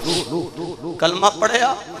रसूलुहु। कलमा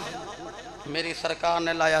पढ़िया मेरी सरकार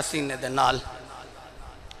ने लाया सीने दे नाल।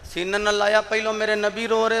 सीने न लाया पहलो मेरे नबी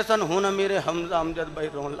रो रहे सन हुण मेरे हमजा अमजद भाई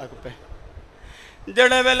रोन लग पे।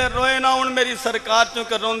 जड़े वेले रोए ना हूँ मेरी सरकार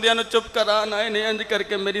चूंकि रोंदिया चुप कराना इन्हें इंज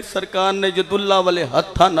करके मेरी सरकार ने जदुल्ला वाले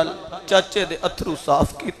हथा नाल चाचे दे अथरू साफ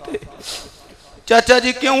किते। चाचा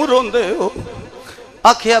जी क्यों रोंदे हो।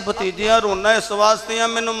 आखिया भतीजिया रोना इस वास्ते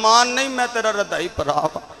मैनू मान नहीं मैं तेरा रदाई भरा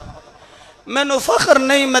वा। मैनू फखर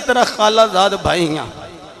नहीं मैं तेरा खालाजाद भाई हाँ।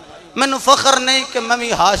 मैनू फखर नहीं कि मैं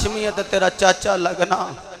भी हाशमी है तेरा चाचा लगना।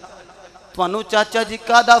 तुहानू चाचा जी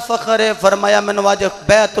कादा फखर है। फरमाया मैनू अज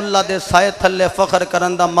बैतुल्ला दे साए थले फखर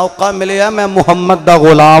करन दा मौका मिलिया मैं मुहम्मद दा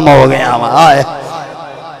गुलाम हो गया वा।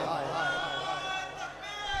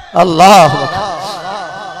 अल्लाह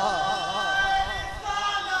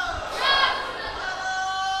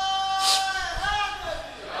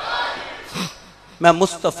मैं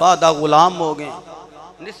मुस्तफ़ा दा गुलाम हो गया।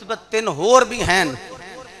 निस्बत तीन होर भी हैं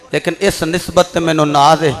लेकिन इस निस्बत मैनू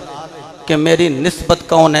नाज है कि मेरी निस्बत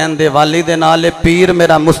कौन है दे वाली दे नाल पीर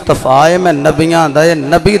मेरा मुस्तफ़ा है। मैं नबियां दा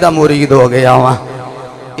नबी दा मुरीद हो गया वा।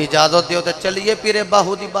 इजाजत दियो तो चलिए पीरे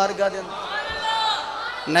बाहू दी बारगाह दे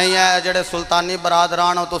नहीं है जेड़े सुल्तानी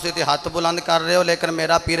बरादरान हो तुसीं ते हथ बुलंद कर रहे हो लेकिन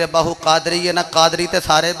मेरा पीरे बाहू कादरी है ना। कादरी ते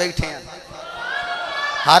सारे बैठे हैं।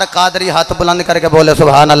 हर कादरी हाथ बुलंद करके बोले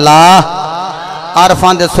सुभान अल्लाह।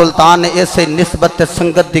 आरफान दे सुल्तान ने इसे निस्बत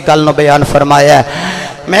संगत की गल बयान फरमाया है।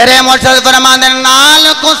 मेरे मुर्शद फरमाते नाल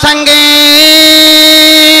को संगे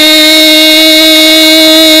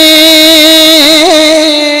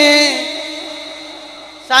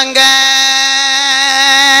संगे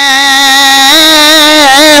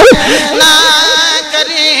ना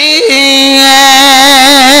करिए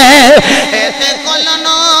ऐसे कुल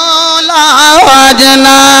नो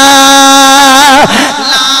लाजना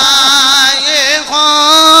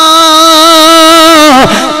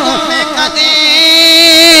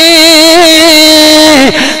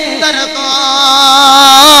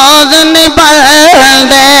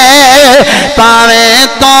पावे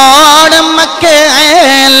तोड़ मके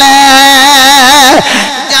ले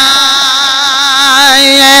जाए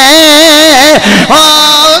हो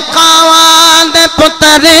खावां दे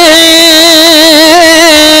पुत्रे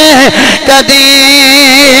कदी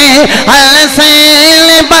हल से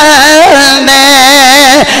बंदे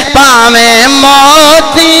पावे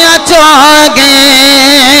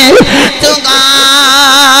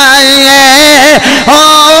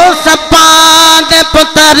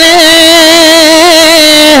यारे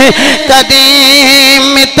कदी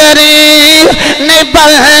मितरी नहीं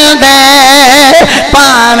बलदे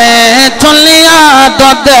पावे चुलिया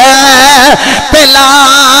दुध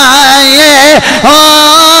पिलाए हो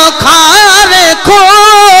खारे खो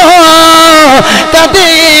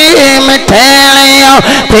कदी मिठेलियों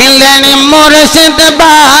फिलनी मुर्शिद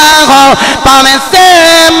बागो पावे से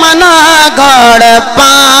मना गड़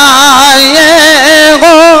पाए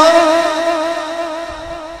हो।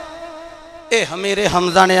 ए मेरे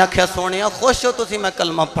हमजा ने आख्या सोने खुश हो तुसी मैं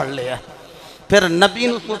कलमा पढ़ लिया। फिर नबी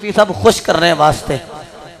नूं सूफी सब खुश करने वास्ते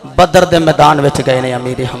बदर दे मैदान विच गए ने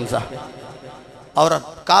अमीर हमजा। और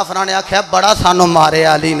काफरां ने आख्या बड़ा सानू मारे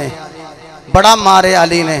अली ने, बड़ा मारे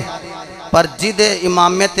अली ने, पर जिदे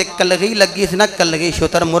इमामे ते कलगी लगी सी ना, कलगी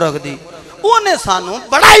शुतर मुरग दी, उन्हें सानू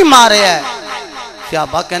बड़ा ही मारे है।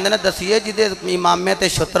 सहाबा कहंदे ने दसिए जिदे इमामे ते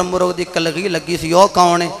शुतर मुरग दी कलगी लगी सी ओ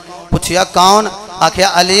कौन है? पुछया कौन? आख्या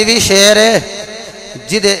अली भी शेर है,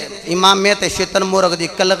 जिदे इमामे ते शुतर मुरग दी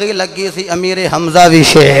कलगी लगी सी अमीर हमजा भी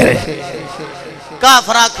शेर है।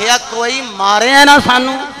 काफरा आख्या कोई मारे है ना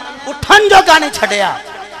सानू, उठन जो का नहीं छड़िया,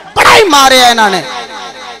 बड़ा ही मारे है इन्होंने।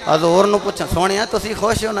 हजूर नूं पुछा सोनिया तुसी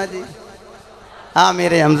खुश हो ना जी? हाँ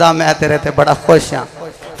मेरे हमजा मैं तेरे ते बड़ा खुश हाँ।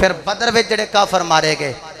 फिर बदर में जेड़े काफर मारे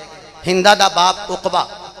गए, हिंदा दा बाप उकबा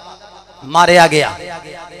मारिया गया,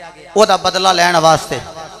 ओदा बदला लैण वास्ते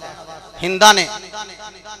हिंदा ने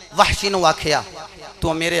वहशी नूं आखिया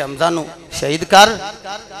तू मेरे हमजा नूं शहीद कर,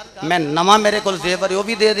 मैं नवा मेरे को जेवर वो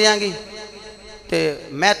भी दे देंगी, ते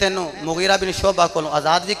मैं तेनों मुगीरा बिन शोबा को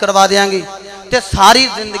आज़ाद भी करवा देंगी, ते सारी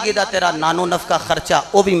जिंदगी का तेरा नानो नफका खर्चा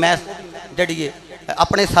वो भी मैं जड़िए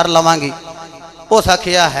अपने सर लवांगी। उस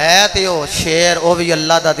आखिया है तो वो शेर वो भी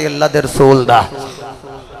अल्लाह दा ते अल्लाह दे रसूल दा,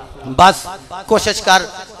 बस कोशिश कर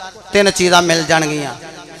तीन चीज़ां मिल जाणगियां।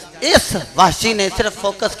 इस वाशी ने सिर्फ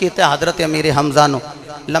फोकस किया हजरत अमीर हमजा नूं,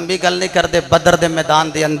 लंबी गल नहीं करते। बदर दे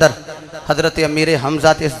मैदान के अंदर हजरत अमीर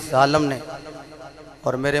हमजा ते इस जालम ने,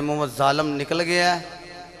 और मेरे मुंह में जालम निकल गया है,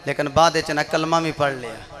 लेकिन बाद न कलमा भी पढ़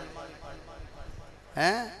लिया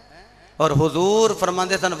है। और हुजूर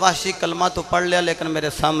फरमाते सन वाशी कलमा तो पढ़ लिया लेकिन मेरे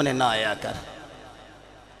सामने ना आया कर।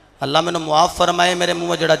 अल्लाह मैंने मुआफ फरमाए मेरे मुंह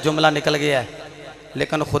में जड़ा जुमला निकल गया है,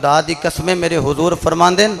 लेकिन खुदा दी कसमें मेरे हुजूर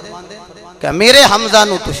फरमाते कि मेरे हमजा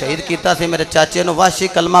नूं तू शहीद किया सी, मेरे चाचे नूं वाशी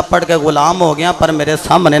कलमा पढ़ के गुलाम हो गया, पर मेरे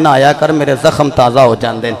सामने ना आया कर, मेरे जख्म ताज़ा हो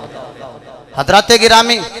जाते। हजरत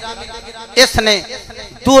गिरामी इसने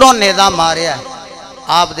दूरों नेजा मारिया,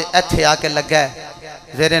 आप दे इत्थे आके लगा है,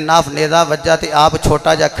 जेरे नाफ नेजा वजा ते आप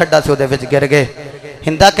छोटा जा खड्डा से उहदे विच गिर गए।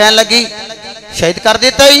 हिंदा कहन लगी शहीद कर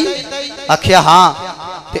दिता ही? आखिया हाँ।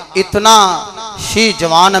 ते इतना शी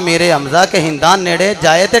जवान मेरे हमजा के हिंदा नेड़े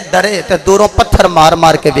जाए ते डरे, ते दूरों पत्थर मार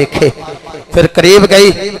मार के देखे। फिर करीब गई,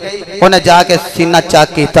 उन्हें जाके सीना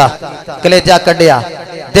चाक किया, कलेजा कढ़िया,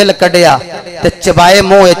 दिल कढ़िया, ते चबाए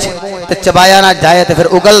मुँह ते चबाया ना जाए तो फिर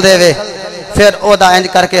उगल देवे। फिर ओदा इंज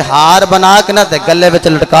करके हार बना के ना ते गले विच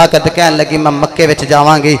लटका के कहन लगी मैं मक्के विच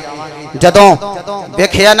जावांगी। जदों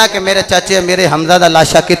वेखिया ना कि मेरे चाचे मेरे हमजा दा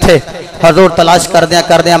लाशा किथे, हजूर तलाश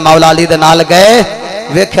करदियां मौला अली दे नाल गए,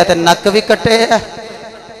 वेख्या ते नक भी कटे है,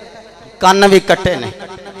 कन्न भी कटे ने,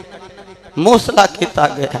 मूसला किया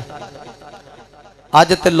गया।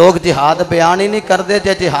 अज तो लोग जिहाद बयान ही नहीं करते,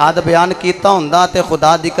 जे जिहाद बयान किया हुंदा ते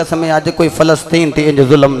खुदा दी कसम अज कोई फलस्तीन ते इंज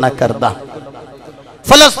जुल्म ना करदा।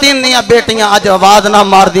 फलस्तीन दियां बेटियां अज आवाज ना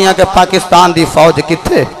मार दियां कि पाकिस्तान दी फौज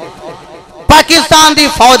किथे। पाकिस्तान दी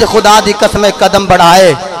फौज खुदा दी कसम कदम बढ़ाए,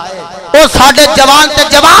 ओ साडे जवान ते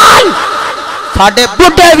जवान साडे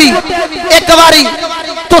बुढ़े भी एक बारी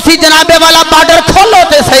तुसी जनाबे वाला बॉर्डर खोलो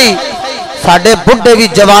ते सही, साडे बुढ़े भी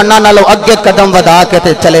जवाना नालों अगे कदम वधा के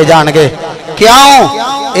ते चले जाणगे। क्यों?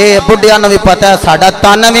 ये बुढ़िया भी पता है साडा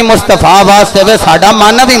तन भी मुस्तफा वास्ते वे, साडा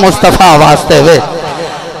मन भी मुस्तफा वास्ते वे।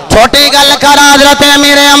 छोटी गल कर हजरत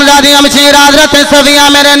मेरे हमजा दी अमशीर हजरत सफिया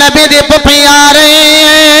मेरे नबी दी पुप्पी आ रही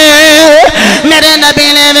है। मेरे नबी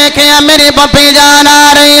ने वेखिया मेरी पुप्पी जान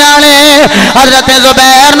आ रही ने, हजरत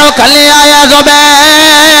जुबैर नो खले आया,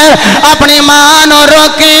 जुबैर अपनी मां नो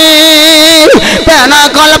रोकी, भैना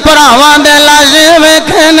कोल भरावां दे लाशे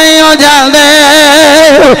वेखे नहीं हो जाते,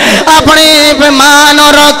 अपनी मां नो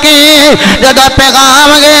रोकी। जदों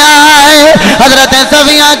पैगाम गया है हजरत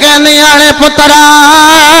सफिया कहंदियां ने पुत्रा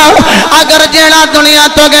अगर जेड़ा दुनिया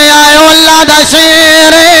तो गया है अल्लाह दा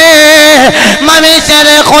शेर मैं भी शेर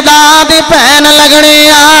खुदा दी भैन लगनी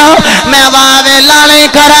आ, मैं वावे लाने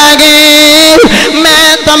करांगी,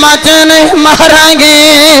 मैं तमाचे नहीं मारांगी,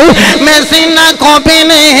 मैं सीना को भी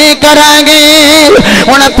नहीं करांगी।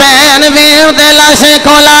 उन पैन वीर दे लाशे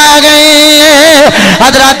को ला गई।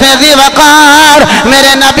 हजरत दी वकार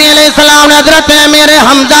मेरे नबी अलैहिस्सलाम ने हजरत मेरे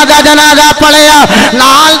हमजा का जनाजा पढ़िया,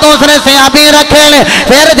 नाल दूसरे सहाबी रखे ने,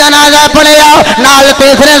 फिर जनाजा पढ़िया, नाल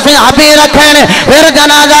तीसरे सहाबी रखे ने, फिर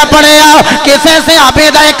जनाजा पढ़िया। किसे सहाबी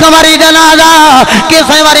का एक बारी जनाजा,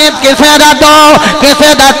 किसे बारी किसे दा दो,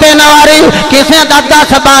 किसे दा तीन बारी, किसे दा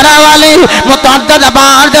 10-12 वाली मुतअद्दिद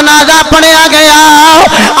बार जनाजा पढ़िया गया।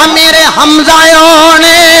 मेरे हमजायों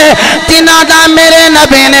ने जिन्हां दा मेरे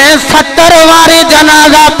नबी ने 70 वारी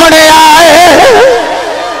जनाजा पढ़िया है।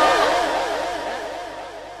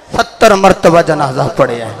 70 मरतबा जनाजा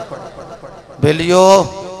पढ़िया है। बेलियो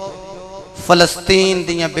फलस्तीन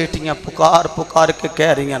दियां बेटियां पुकार पुकार के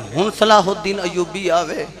कह रही हैं हुण सलाहुद्दीन अयूबी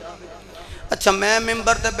आवे। अच्छा मैं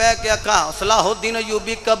मिंबर ते बह के आखा सलाहुद्दीन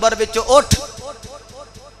अयूबी कबर विच उठ,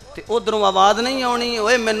 ते उधरों आवाज नहीं आनी,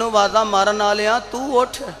 ओए मैनू आवाजा मारन वालिया तू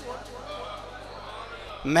उठ।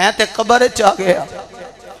 मैं ते कबर च आ गया,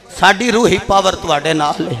 साडी रूही पावर तुहाडे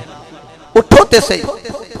नाल है, उठो ते सही,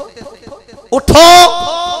 उठो।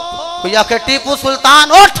 कोई आखे टीपू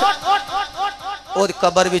सुल्तान उठ, और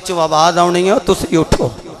कबर विच आवाज आनी है तुसी उठो।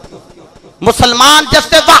 मुसलमान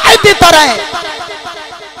जस्ते वाहिद की तरह है,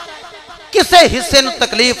 किसे हिस्से नूं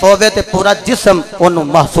तकलीफ होवे ते पूरा जिस्म ओनू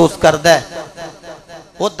महसूस करदा है।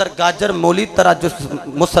 उधर गाजर मूली तरह जो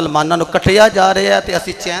मुसलमानों नूं कटिया जा रहा है ते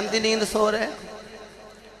असीं चैन दी नींद सो रहे,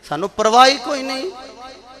 सानू परवाह ही कोई नहीं।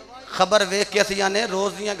 खबर वेख के असीं आने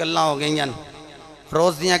रोज दियां गल्लां हो गईयां,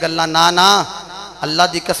 रोज दियां गल्लां ना ना। अल्लाह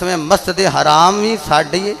दी कसम मस्जिद हराम भी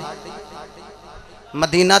साडी,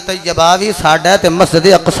 मदीना तैयबा भी साडा ते मस्जिद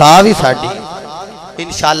अक़सा भी साडी।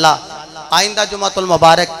 इंशाअल्लाह आइंदा जुमातुल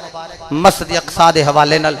मुबारक मस्जिद अक़सा दे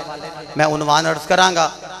हवाले नाल मैं उनवान अर्ज करांगा।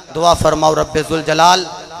 दुआ फरमाओ रब्बे जुल जलाल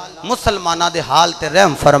मुसलमाना दे हाल ते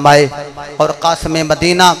रहम फरमाए, और कासिम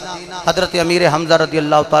मदीना हजरत अमीर हमजा रदी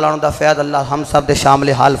अल्लाह तआला अन्हु दा फैज़ अल्लाह हम सब दे शामिल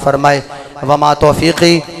हाल फरमाए। वमा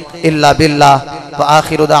तौफीकी इल्ला बिल्लाह व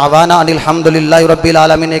आखिरु दावाना अनिल हम्दुलिल्लाहि रब्बिल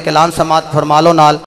आलमीन। एक ऐलान समाअत फरमा लो नाल।